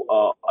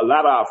 A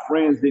lot of our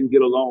friends didn't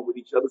get along with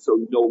each other, so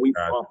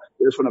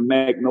they're from the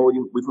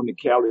Magnolia, we from the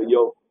Cali,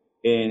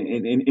 and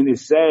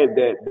it's sad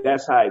that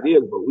that's how it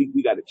is, but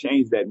we got to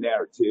change that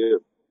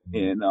narrative.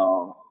 And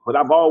but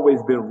I've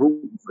always been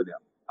rooting for them.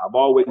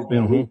 Rooting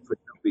for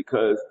them,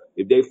 because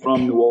if they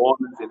from New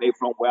Orleans and they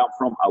from where I'm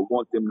from, I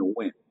want them to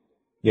win.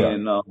 Yeah.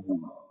 And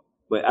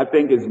but I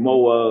think it's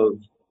more of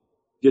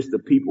just the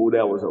people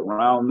that was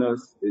around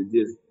us.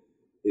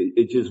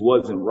 It just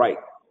wasn't right.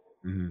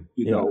 You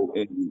know,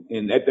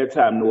 and at that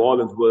time, New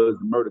Orleans was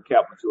the murder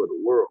capital of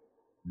the world.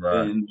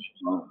 Right.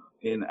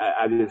 And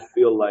I just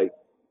feel like,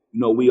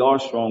 we are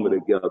stronger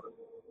together.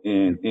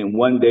 And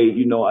one day,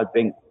 I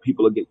think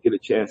people will get a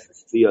chance to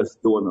see us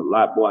doing a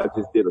lot. Boy, I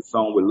just did a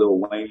song with Lil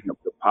Wayne of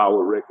the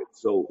Power record.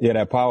 So yeah,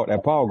 that power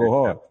go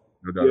hard.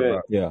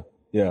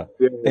 Yeah.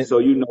 And so,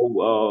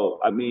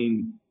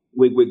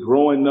 with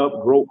growing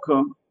up, growth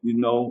come,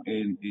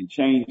 and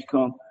change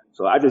come.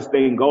 So I just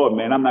thank God,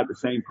 man. I'm not the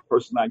same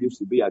person I used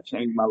to be. I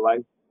changed my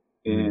life,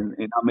 and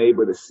I'm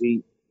able to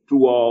see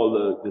through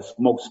all the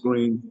smoke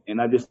screen.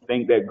 And I just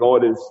think that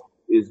God is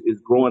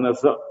growing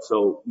us up.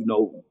 So,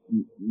 no,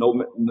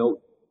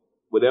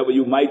 whatever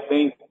you might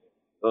think,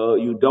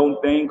 you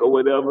don't think or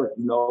whatever,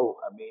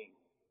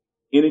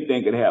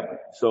 anything can happen.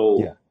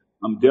 So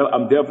I'm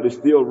definitely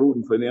still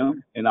rooting for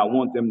them, and I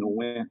want them to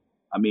win.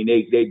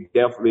 They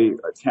definitely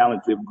a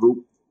talented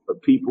group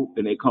of people,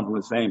 and they come from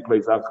the same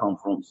place I come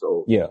from.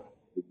 So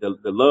the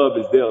love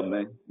is there,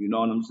 man. You know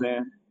what I'm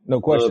saying? No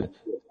question.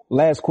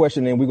 Last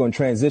question, and we're going to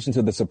transition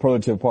to the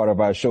superlative part of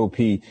our show,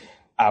 P.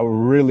 I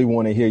really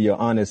want to hear your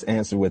honest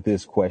answer with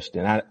this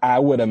question. I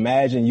would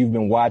imagine you've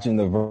been watching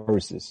the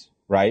verses,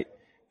 right?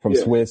 From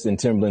Swiss and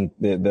Timbaland,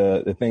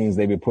 the things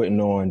they've been putting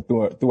on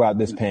throughout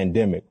this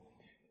pandemic.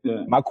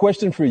 Yeah. My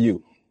question for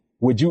you,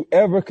 would you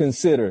ever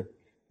consider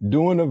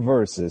doing the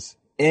verses?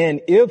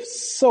 And if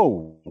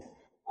so,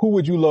 who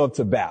would you love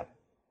to battle?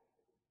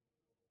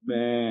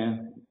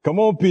 Man. Come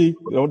on, P.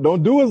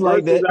 Don't do us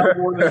like that.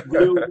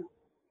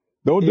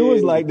 Don't do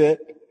us like that.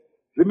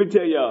 Let me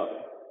tell y'all,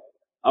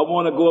 I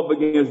want to go up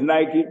against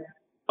Nike.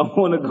 I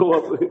want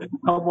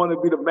to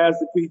be the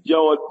Master P.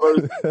 Jordan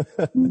first.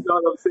 You know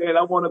what I'm saying?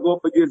 I want to go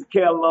up against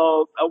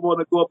Kellogg's. I want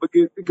to go up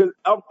against, because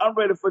I'm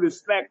ready for the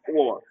snack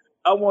war.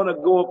 I want to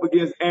go up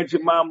against Aunt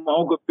Jemima,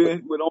 Uncle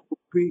Ben with Uncle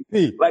P.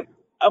 Like,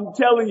 I'm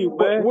telling you,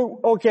 man.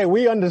 Okay,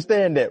 we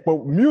understand that,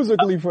 but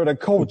musically for the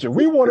culture,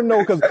 we want to know,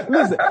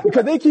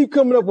 because they keep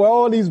coming up with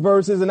all these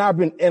verses,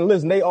 and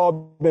listen, they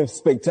all been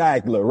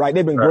spectacular, right?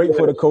 They've been great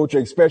for the culture,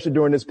 especially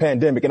during this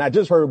pandemic. And I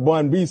just heard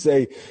Bun B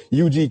say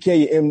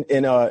UGK and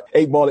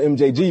 8 Ball and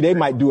MJG, they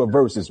might do a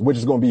verses, which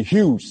is going to be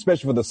huge,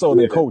 especially for the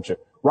Southern culture,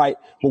 right?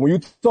 But when you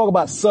talk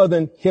about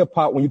Southern hip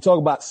hop, when you talk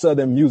about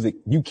Southern music,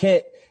 you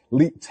can't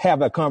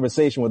have a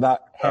conversation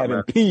without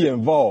having P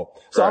involved.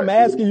 So I'm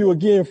asking you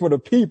again for the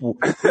people.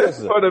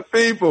 Listen, for the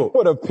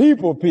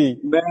people, P.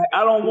 Man,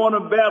 I don't want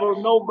to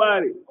battle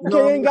nobody.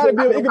 Okay,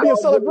 it can be a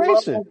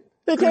celebration.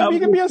 It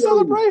can be a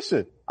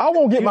celebration. I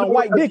won't get my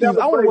white Dickies.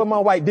 I want to wear my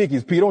white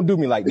Dickies, P. Don't do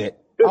me like that.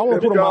 I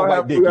want to put on my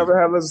white Dickies. We ever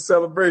have a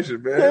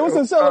celebration, man. Yeah, it's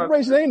a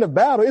celebration. It ain't a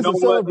battle. It's a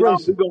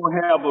celebration. We're going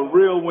to have a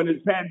real, when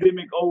this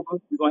pandemic over,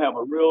 we're going to have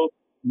a real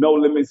No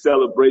Limit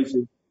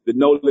celebration. The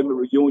No Limit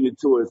reunion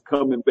tour is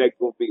coming back.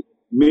 Going to be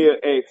Mia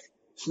X,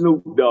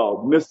 Snoop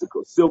Dogg,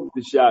 Mystical, Silk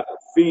the Shocker,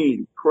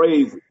 Fiend,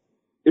 Crazy.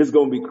 It's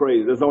going to be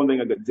crazy. That's the only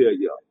thing I can tell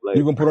y'all. Like,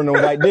 you going to put on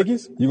them white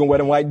Dickies? You going to wear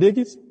them white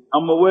Dickies?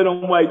 I'm gonna wear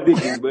them white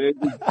dickies, man.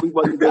 We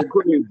about to go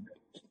crazy.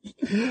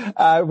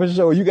 All right, for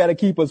sure. You got to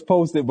keep us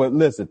posted. But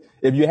listen,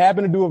 if you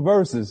happen to do a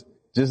versus,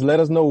 just let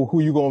us know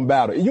who you gonna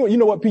battle. You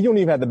know what, P? You don't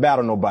even have to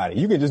battle nobody.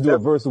 You can just do a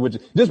versus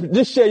with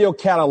just share your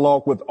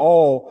catalog with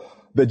all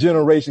the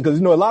generation, because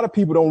you know a lot of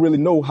people don't really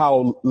know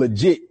how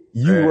legit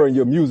you were and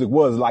your music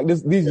was. Like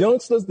these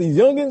youngsters, these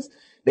youngins,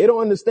 they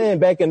don't understand.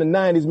 Back in the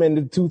 90s, man,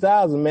 the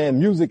 2000s, man,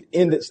 music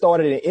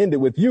started and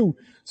ended with you.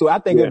 So I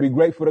think it'd be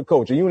great for the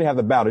culture. You don't have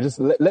to battle. Just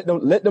let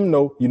them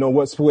know. You know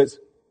what, Switz,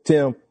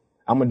 Tim,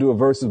 I'm gonna do a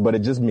versus, but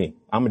it's just me.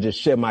 I'm gonna just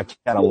share my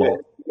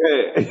catalog.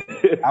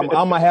 I'm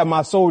gonna have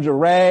my soldier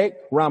rag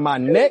around my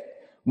neck,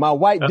 my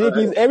white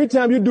dickies. Every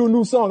time you do a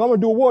new song, I'm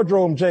gonna do a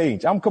wardrobe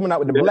change. I'm coming out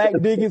with the black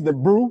dickies, the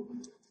blue,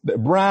 the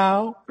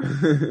brown.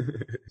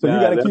 So you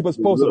gotta keep us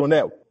posted on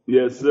that.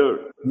 Yes,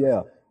 sir.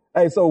 Yeah.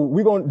 Hey, so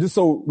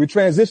we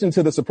transition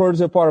to the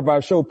superlative part of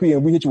our show, P,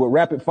 and we hit you with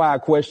rapid fire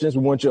questions.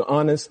 We want your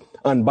honest,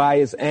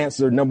 unbiased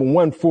answer. Number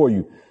one for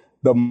you,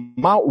 the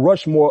Mount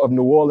Rushmore of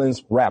New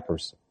Orleans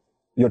rappers.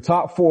 Your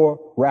top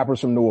 4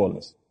 rappers from New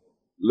Orleans.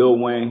 Lil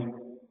Wayne.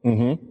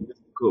 Mm-hmm.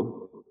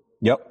 Cool.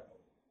 Yep.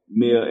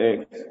 Mia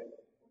X.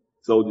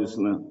 Soulja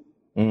Slim.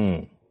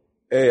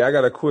 Hey, I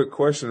got a quick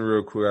question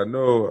real quick.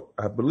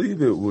 I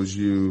believe it was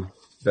you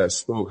that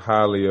spoke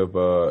highly of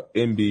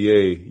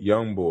NBA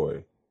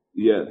Youngboy.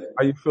 Yes.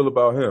 How you feel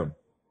about him?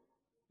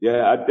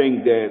 Yeah, I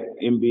think that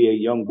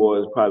NBA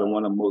Youngboy is probably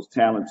one of the most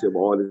talented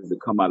artists to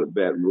come out of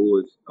Baton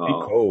Rouge. He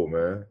cold,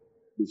 man.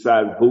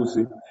 Besides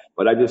Boosie.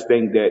 But I just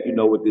think that, you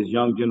know, with this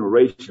young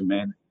generation,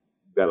 man,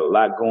 got a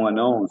lot going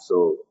on.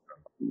 So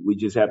we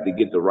just have to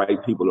get the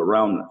right people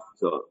around us.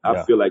 So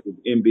I feel like if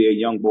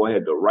NBA Youngboy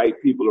had the right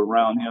people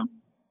around him,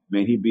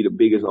 man, he'd be the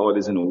biggest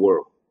artist in the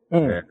world.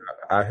 And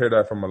I hear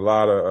that from a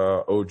lot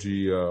of OG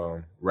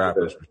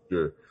rappers for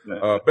sure.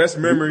 Best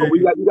memory.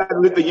 We got to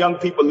let the young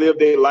people live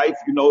their life.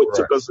 You know, it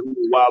took us a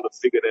little while to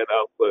figure that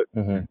out, but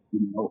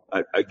you know,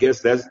 I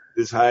guess that's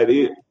how it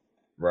is.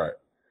 Right.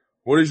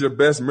 What is your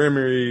best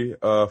memory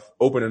of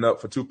opening up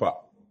for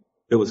Tupac?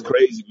 It was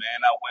crazy,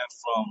 man. I went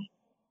from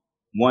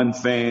one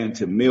fan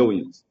to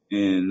millions,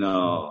 and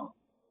all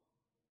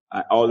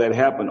that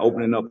happened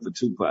opening up for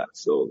Tupac.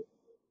 So,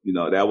 you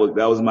know, that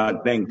was my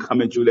thing,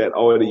 coming through that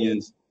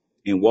audience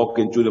and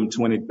walking through them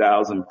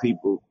 20,000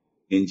 people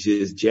and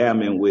just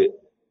jamming with,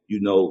 you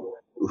know,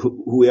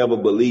 whoever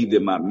believed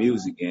in my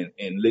music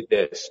and let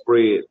that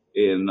spread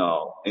and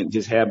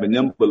just having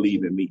them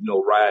believe in me, you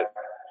know,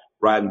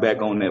 riding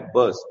back on that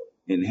bus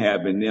and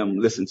having them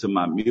listen to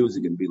my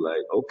music and be like,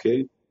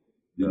 okay,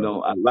 you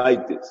know, I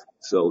like this.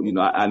 So, you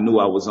know, I knew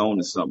I was on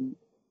to something.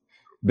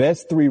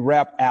 Best 3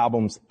 rap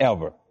albums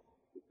ever.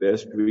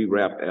 Best 3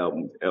 rap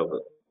albums ever.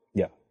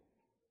 Yeah.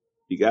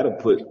 You got to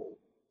put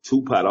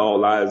Tupac,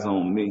 All Eyes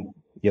on Me.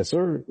 Yes,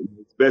 sir.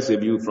 Especially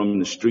if you from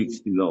the streets,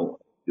 you know,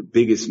 the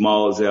Biggie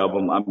Smalls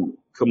album.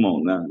 Come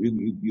on now.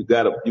 You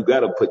gotta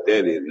put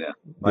that in there.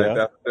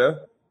 Like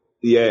that?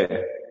 Yeah.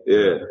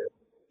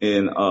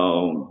 And,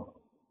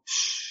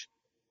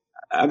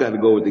 I got to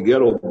go with the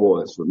Ghetto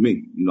Boys for me.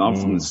 You know, I'm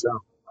from the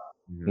South.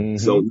 Mm-hmm.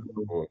 So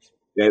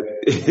that,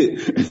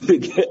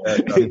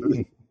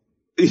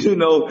 you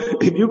know,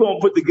 if you're going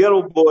to put the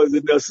Ghetto Boys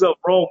in, there's something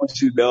wrong with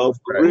you, dog.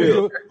 For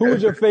real. Who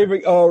was your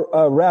favorite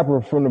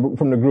rapper from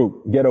the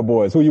group, Ghetto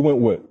Boys? Who you went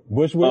with?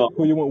 Bushwick?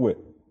 Who you went with?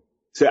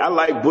 So I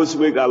like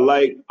Bushwick. I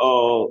like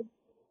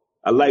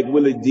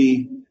Willie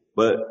D.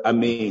 But I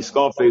mean,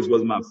 Scarface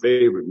was my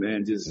favorite,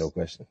 man. Just no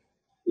question.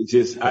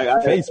 Just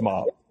Face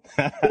Mob.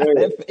 That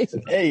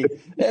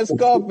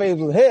Scarface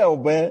was hell,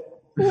 man.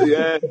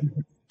 Yeah.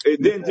 And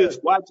then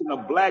just watching a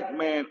black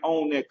man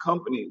own that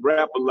company,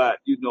 Rap A Lot,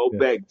 you know,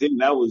 back then,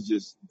 that was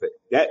just,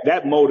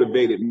 that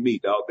motivated me,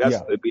 dog.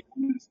 To be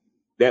honest,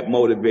 that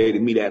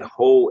motivated me, that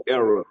whole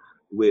era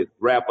with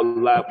Rap A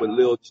Lot, with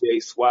Lil J,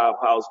 Suave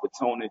House, with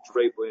Tony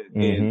Draper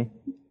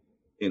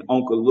and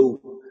Uncle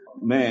Luke.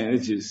 Man,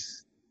 it's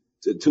just,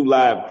 the 2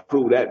 Live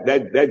Crew,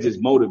 that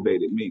just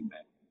motivated me,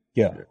 man.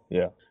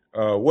 Yeah.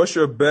 What's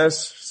your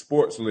best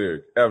sports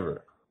lyric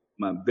ever?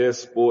 My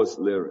best sports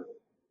lyric.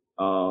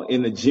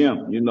 In the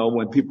gym, you know,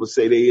 when people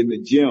say they in the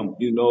gym,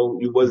 you know,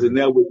 you wasn't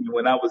there with me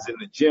when I was in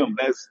the gym.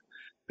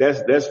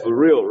 That's for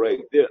real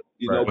right there,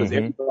 you know, because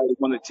everybody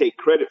want to take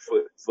credit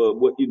for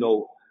what, you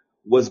know,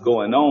 what's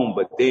going on,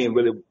 but they ain't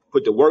really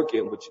put the work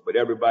in with you, but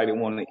everybody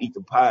want to eat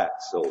the pie.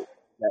 So,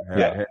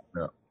 yeah.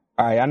 All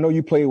right. I know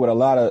you played with a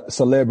lot of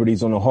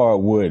celebrities on the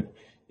hardwood.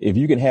 If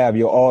you could have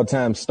your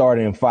all-time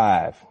starting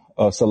 5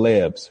 of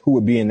celebs, who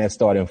would be in that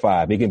starting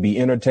 5? It can be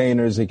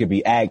entertainers, it could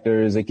be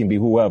actors, it can be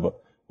whoever.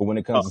 But when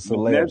it comes to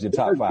celebs, your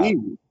top 5.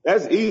 Easy.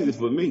 That's easy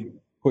for me.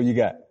 Who you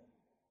got?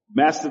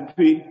 Master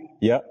P.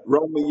 Yep.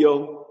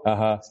 Romeo.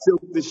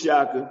 Silk the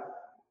Shocker.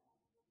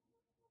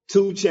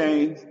 2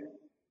 Chainz.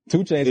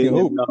 2 Chainz can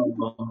hoop.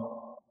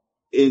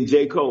 And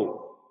J.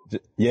 Cole.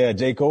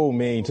 J. Cole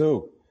mean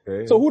too.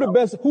 Okay. So who the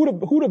best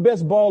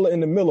baller in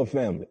the Miller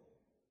family?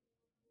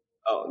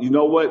 You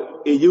know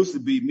what? It used to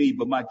be me,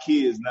 but my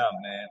kids now,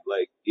 man.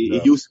 Like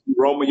it used to be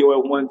Romeo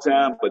at one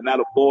time, but now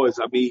the boys.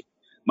 I mean,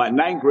 my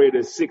 9th grader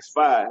is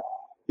 6'5".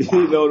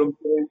 You know what I'm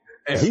saying?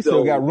 And he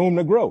still got room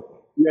to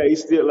grow. Yeah,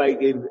 he's still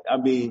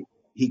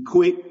he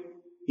quick.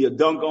 He'll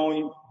dunk on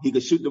you. He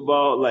can shoot the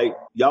ball. Like,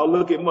 y'all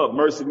look him up.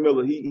 Mercy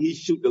Miller, he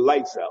shoot the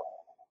lights out.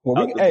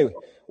 Well,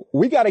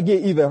 we got to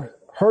get either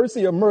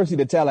Hersey or Mercy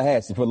to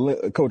Tallahassee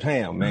for Coach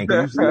Ham, man.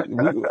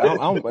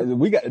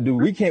 We got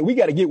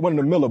to get one of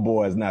the Miller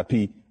boys now,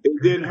 P. And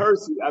then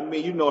Hersey,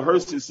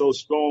 Hersey's so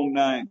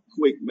strong,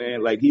 quick,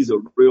 man. Like, he's a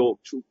real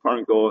true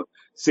point guard,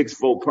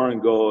 6'4"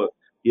 point guard.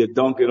 He'll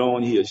dunk it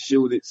on, he'll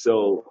shoot it.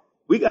 So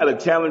we got a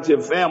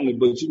talented family,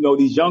 but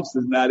these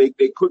youngsters now, they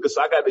quicker.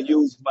 So I got to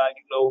use my,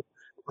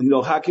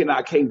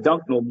 I can't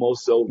dunk no more.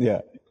 So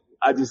yeah.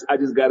 I just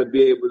got to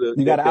be able to.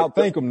 You got to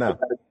outthink them now.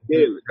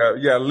 You got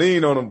to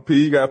lean on them,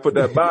 P. You got to put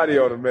that body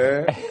on them,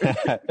 man.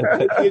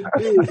 They get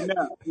big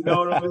now. You know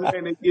what I'm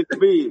saying? They get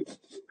big.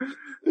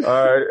 All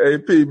right, hey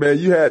P, man,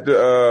 you had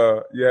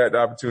the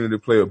opportunity to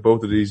play with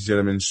both of these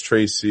gentlemen,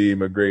 Tracy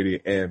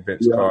McGrady and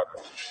Vince Carter.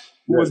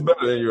 Who was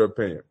better in your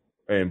opinion?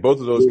 And both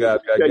of those guys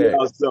got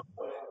games.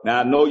 Now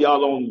I know y'all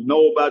don't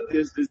know about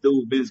this. This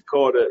dude, Vince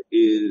Carter,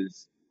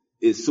 is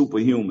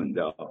superhuman,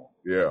 dog.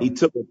 Yeah. He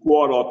took a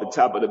quad off the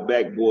top of the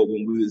backboard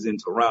when we was in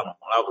Toronto.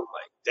 I was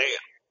like, damn.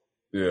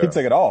 Yeah. He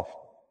took it off.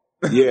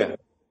 Yeah.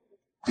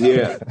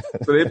 Yeah.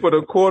 So they put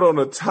a quad on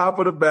the top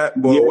of the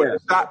backboard where the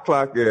shot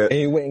clock is. And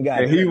he went and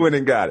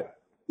got it.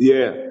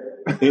 Yeah.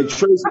 And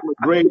Tracy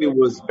McGrady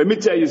let me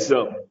tell you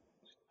something.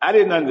 I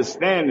didn't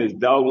understand this,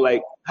 dog.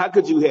 Like, how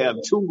could you have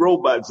two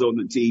robots on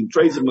the team?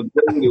 Tracy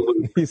McGrady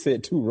was. He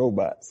said two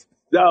robots.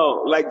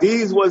 No, like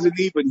these wasn't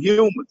even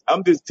humans.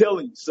 I'm just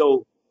telling you.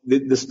 So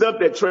the stuff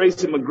that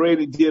Tracy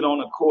McGrady did on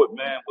the court,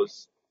 man,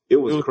 it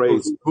was crazy. It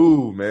was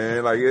smooth,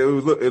 man. Like it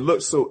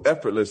looked so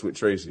effortless with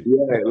Tracy.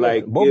 Yeah,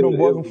 like both of them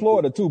boys from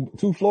Florida,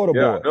 two Florida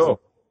boys. Yeah, no.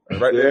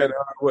 Right there.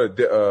 What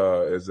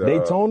is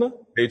Daytona?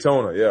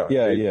 Daytona, yeah.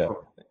 Yeah, Daytona. yeah.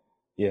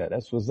 Yeah,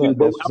 that's what's up. I'm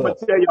gonna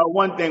tell y'all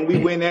one thing. We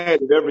went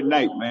at it every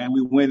night, man.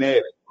 We went at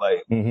it,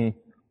 like and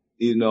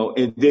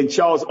then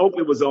Charles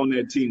Oakley was on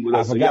that team with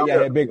us. I forgot y'all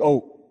had Big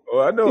Oak. Oh,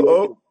 I know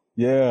Oak.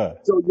 Yeah.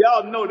 So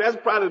y'all know that's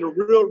probably the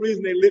real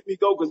reason they let me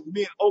go, because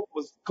me and Oak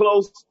was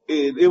close,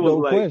 and it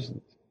was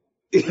question.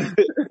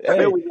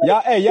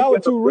 Y'all were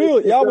too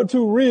real. Y'all were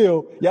too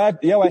real.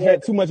 Y'all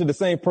had too much of the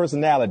same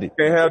personality.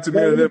 Can't have too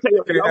many of them.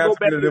 Can't have too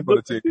many of them on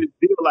the team.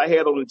 The deal I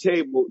had on the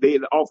table, they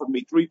had offered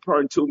me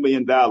 $3.2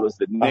 million.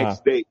 The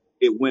next day,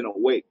 it went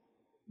away.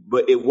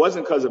 But it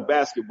wasn't because of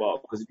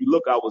basketball. Because if you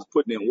look, I was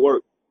putting in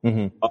work.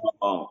 And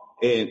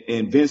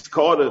Vince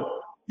Carter,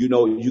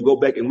 you go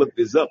back and look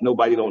this up.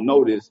 Nobody don't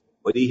know this,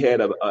 but he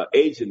had a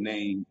agent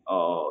named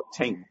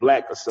Tank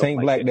Black or something.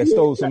 Tank Black that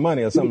stole some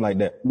money or something like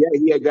that. Yeah,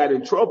 he had got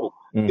in trouble.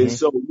 And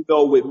so,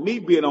 with me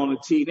being on the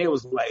team, they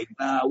was like,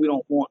 nah, we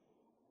don't want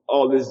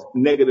all this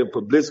negative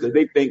publicity.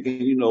 They thinking,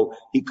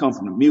 he come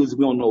from the music.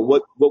 We don't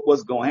know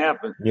what's going to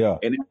happen. Yeah.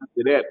 And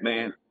after that,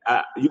 man,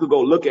 you could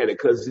go look at it,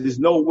 because there's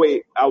no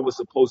way I was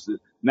supposed to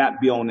not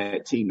be on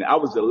that team. I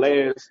was the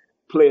last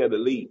player to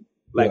leave.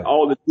 Like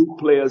all the new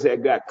players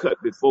had got cut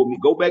before me.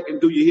 Go back and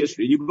do your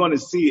history. You're going to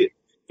see it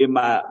in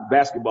my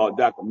basketball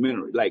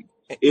documentary. Like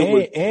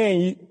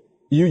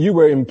you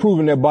were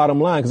improving their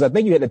bottom line, because I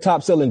think you had the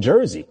top selling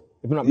jersey,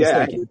 if I'm not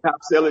mistaken. Yeah, the top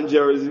selling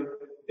jersey.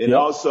 And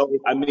also,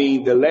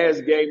 the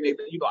last game,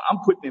 I'm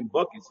putting in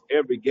buckets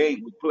every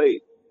game we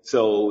played.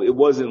 So it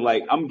wasn't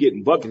like I'm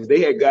getting buckets.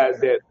 They had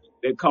guys that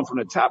come from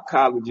the top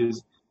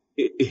colleges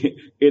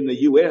in the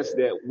U.S.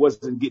 that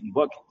wasn't getting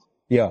buckets.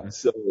 Yeah.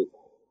 So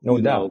no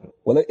doubt.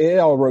 Well, it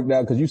all worked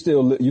out, because you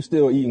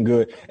still eating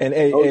good.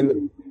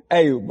 And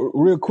hey,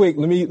 real quick,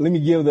 let me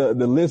give the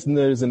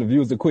listeners and the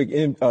viewers a quick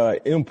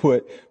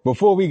input.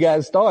 Before we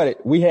got started,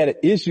 we had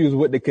issues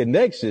with the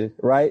connection,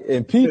 right?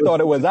 And P thought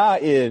it was our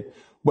end,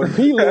 but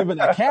P live in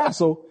a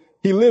castle.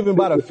 He live in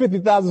about a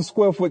 50,000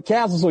 square foot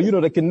castle. So,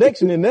 the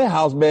connection in that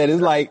house, man,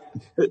 is like,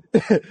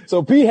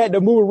 so P had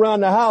to move around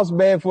the house,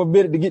 man, for a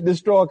minute to get this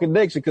strong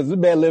connection, because this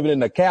man living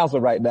in a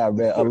castle right now,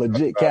 man, a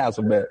legit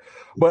castle, man.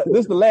 But this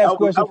is the last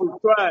question. I was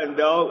trying,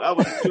 dog. I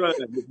was trying,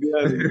 to be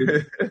honest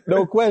with you.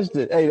 No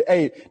question.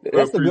 Hey,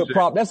 that's a good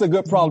problem. That's a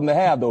good problem to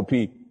have, though,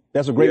 P.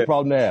 That's a great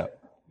problem to have.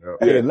 Yeah.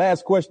 Hey,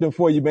 last question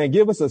for you, man.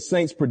 Give us a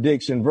Saints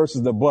prediction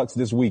versus the Bucks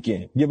this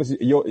weekend. Give us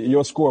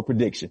your score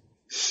prediction.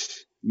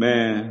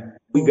 Man,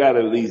 we got to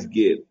at least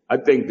I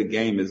think the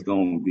game is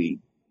going to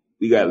be,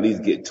 we got to at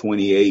least get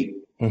 28.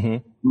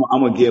 We're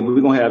going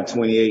to have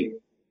 28.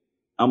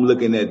 I'm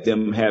looking at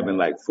them having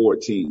like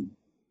 14.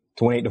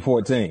 28 to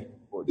 14.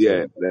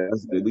 Yeah,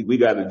 we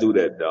got to do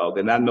that, dog.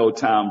 And I know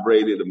Tom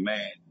Brady, the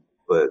man,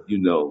 but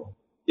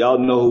y'all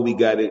know who we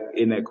got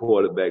in that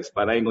quarterback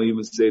spot. I ain't going to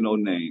even say no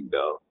name,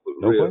 dog.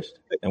 No question.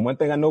 And one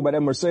thing I know about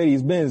that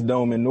Mercedes-Benz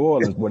Dome in New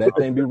Orleans, boy, that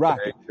thing be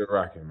rocking. They're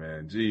rocking,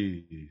 man.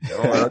 Jeez.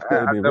 I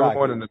never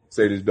won in the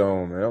Mercedes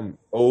Dome, man. I'm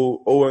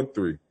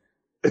 0-3.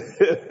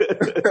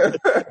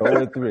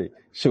 0-3.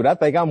 Shoot, I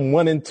think I'm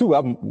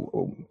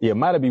 1-2. It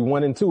might be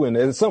 1-2. And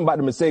there's something about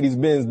the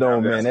Mercedes-Benz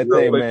Dome, man. That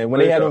thing, man. When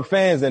they had them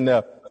fans in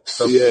there,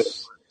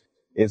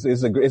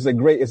 it's a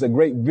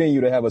great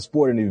venue to have a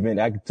sporting event.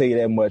 I can tell you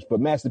that much. But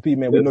Master P,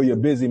 man, we know you're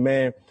busy,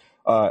 man.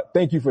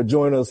 Thank you for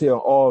joining us here on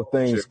All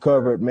Things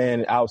Covered,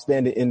 man.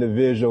 Outstanding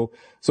individual.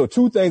 So a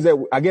few things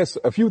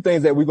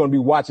that we're going to be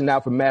watching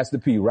out for Master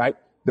P, right?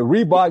 The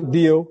Reebok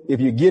deal, if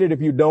you get it, if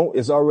you don't,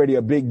 it's already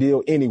a big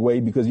deal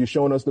anyway because you're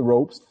showing us the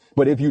ropes.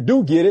 But if you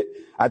do get it,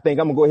 I think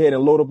I'm going to go ahead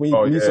and load up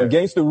some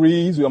Gangsta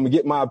Reeds. I'm going to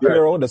get my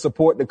apparel to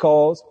support the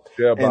cause.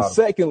 Yeah, and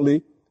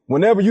secondly,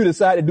 whenever you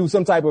decide to do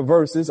some type of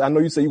verses, I know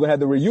you say you're going to have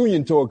the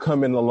reunion tour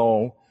coming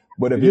along,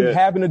 but if you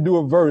happen to do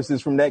a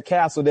verses from that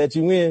castle that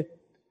you in,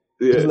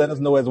 just let us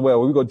know as well.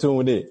 We're going to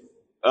tune in.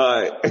 All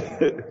right.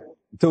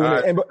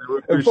 And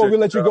before we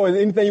let you go, is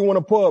there anything you want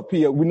to pull up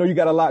here? We know you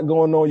got a lot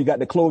going on. You got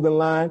the clothing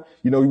line,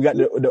 you got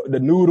the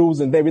noodles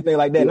and everything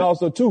like that. Yeah. And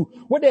also too,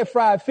 what that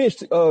fried fish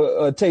tastes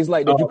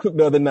like that you cooked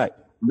the other night?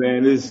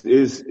 Man, it's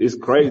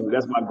crazy.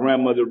 That's my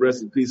grandmother's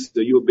recipe. So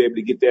you'll be able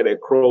to get that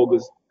at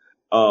Kroger's,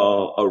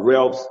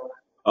 Ralph's.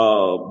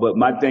 But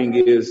my thing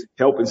is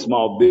helping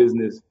small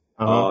business.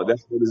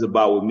 That's what it's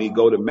about with me.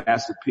 Go to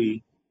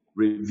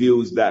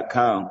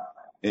masterpreviews.com.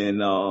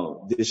 And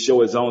this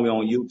show is only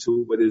on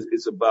YouTube, but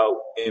it's about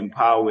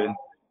empowering,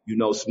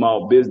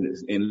 small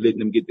business and letting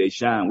them get their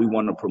shine. We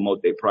want to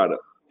promote their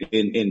product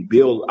and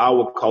build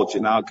our culture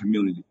in our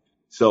community.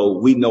 So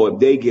we know if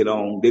they get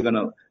on, they're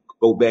gonna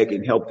go back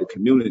and help the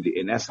community,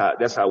 and that's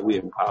how we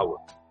empower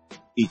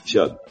each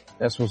other.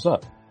 That's what's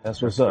up.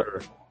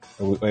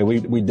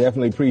 We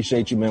definitely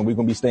appreciate you, man. We're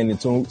going to be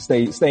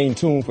staying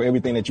tuned for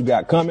everything that you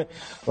got coming.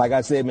 Like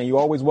I said, man, you're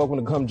always welcome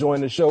to come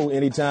join the show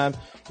anytime.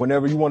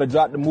 Whenever you want to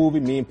drop the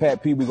movie, me and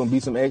Pat P, we're going to be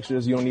some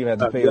extras. You don't even have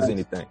to pay us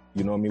anything.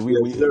 You know what I mean?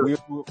 We're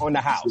on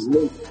the house.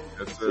 Yes,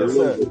 sir. Yes,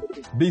 sir.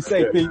 Be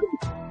safe, P.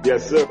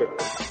 Yes, sir.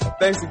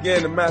 Thanks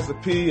again to Master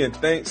P, and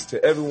thanks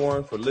to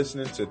everyone for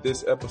listening to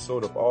this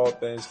episode of All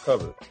Things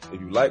Covered.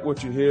 If you like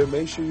what you hear,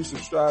 make sure you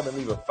subscribe and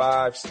leave a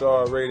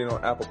 5-star rating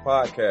on Apple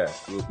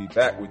Podcasts. We'll be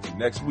back with you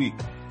next week,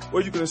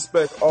 where you can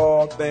expect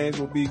all things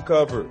will be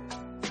covered.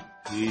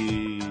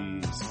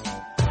 Peace.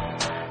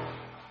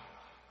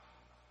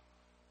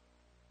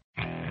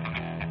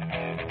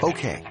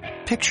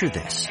 Okay, picture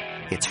this.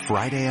 It's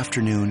Friday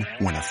afternoon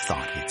when a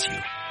thought hits you.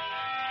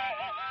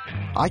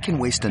 I can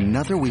waste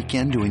another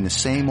weekend doing the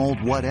same old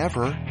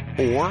whatever,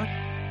 or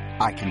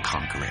I can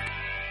conquer it.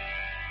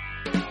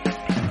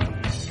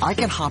 I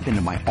can hop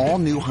into my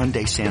all-new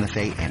Hyundai Santa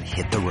Fe and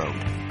hit the road.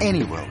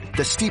 Any road.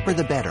 The steeper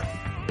the better.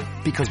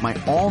 Because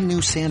my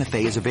all-new Santa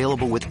Fe is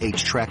available with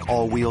H-Track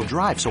all-wheel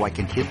drive, so I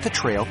can hit the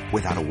trail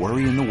without a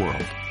worry in the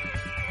world.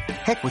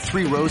 Heck, with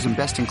 3 rows and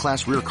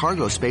best-in-class rear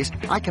cargo space,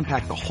 I can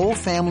pack the whole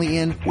family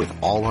in with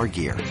all our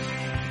gear.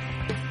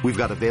 We've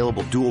got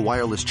available dual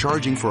wireless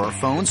charging for our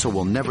phones, so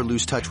we'll never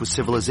lose touch with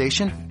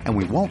civilization, and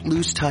we won't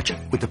lose touch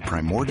with the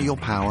primordial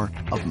power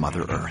of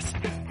Mother Earth.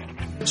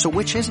 So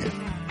which is it?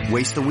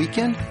 Waste the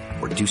weekend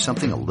or do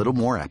something a little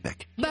more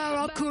epic?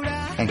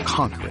 And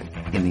conquer it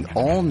in the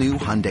all-new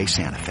Hyundai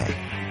Santa Fe.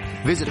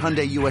 Visit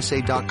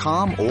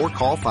HyundaiUSA.com or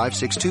call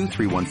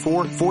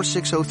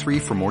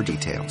 562-314-4603 for more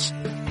details.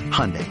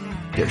 Hyundai,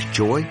 there's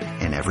joy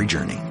in every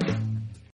journey.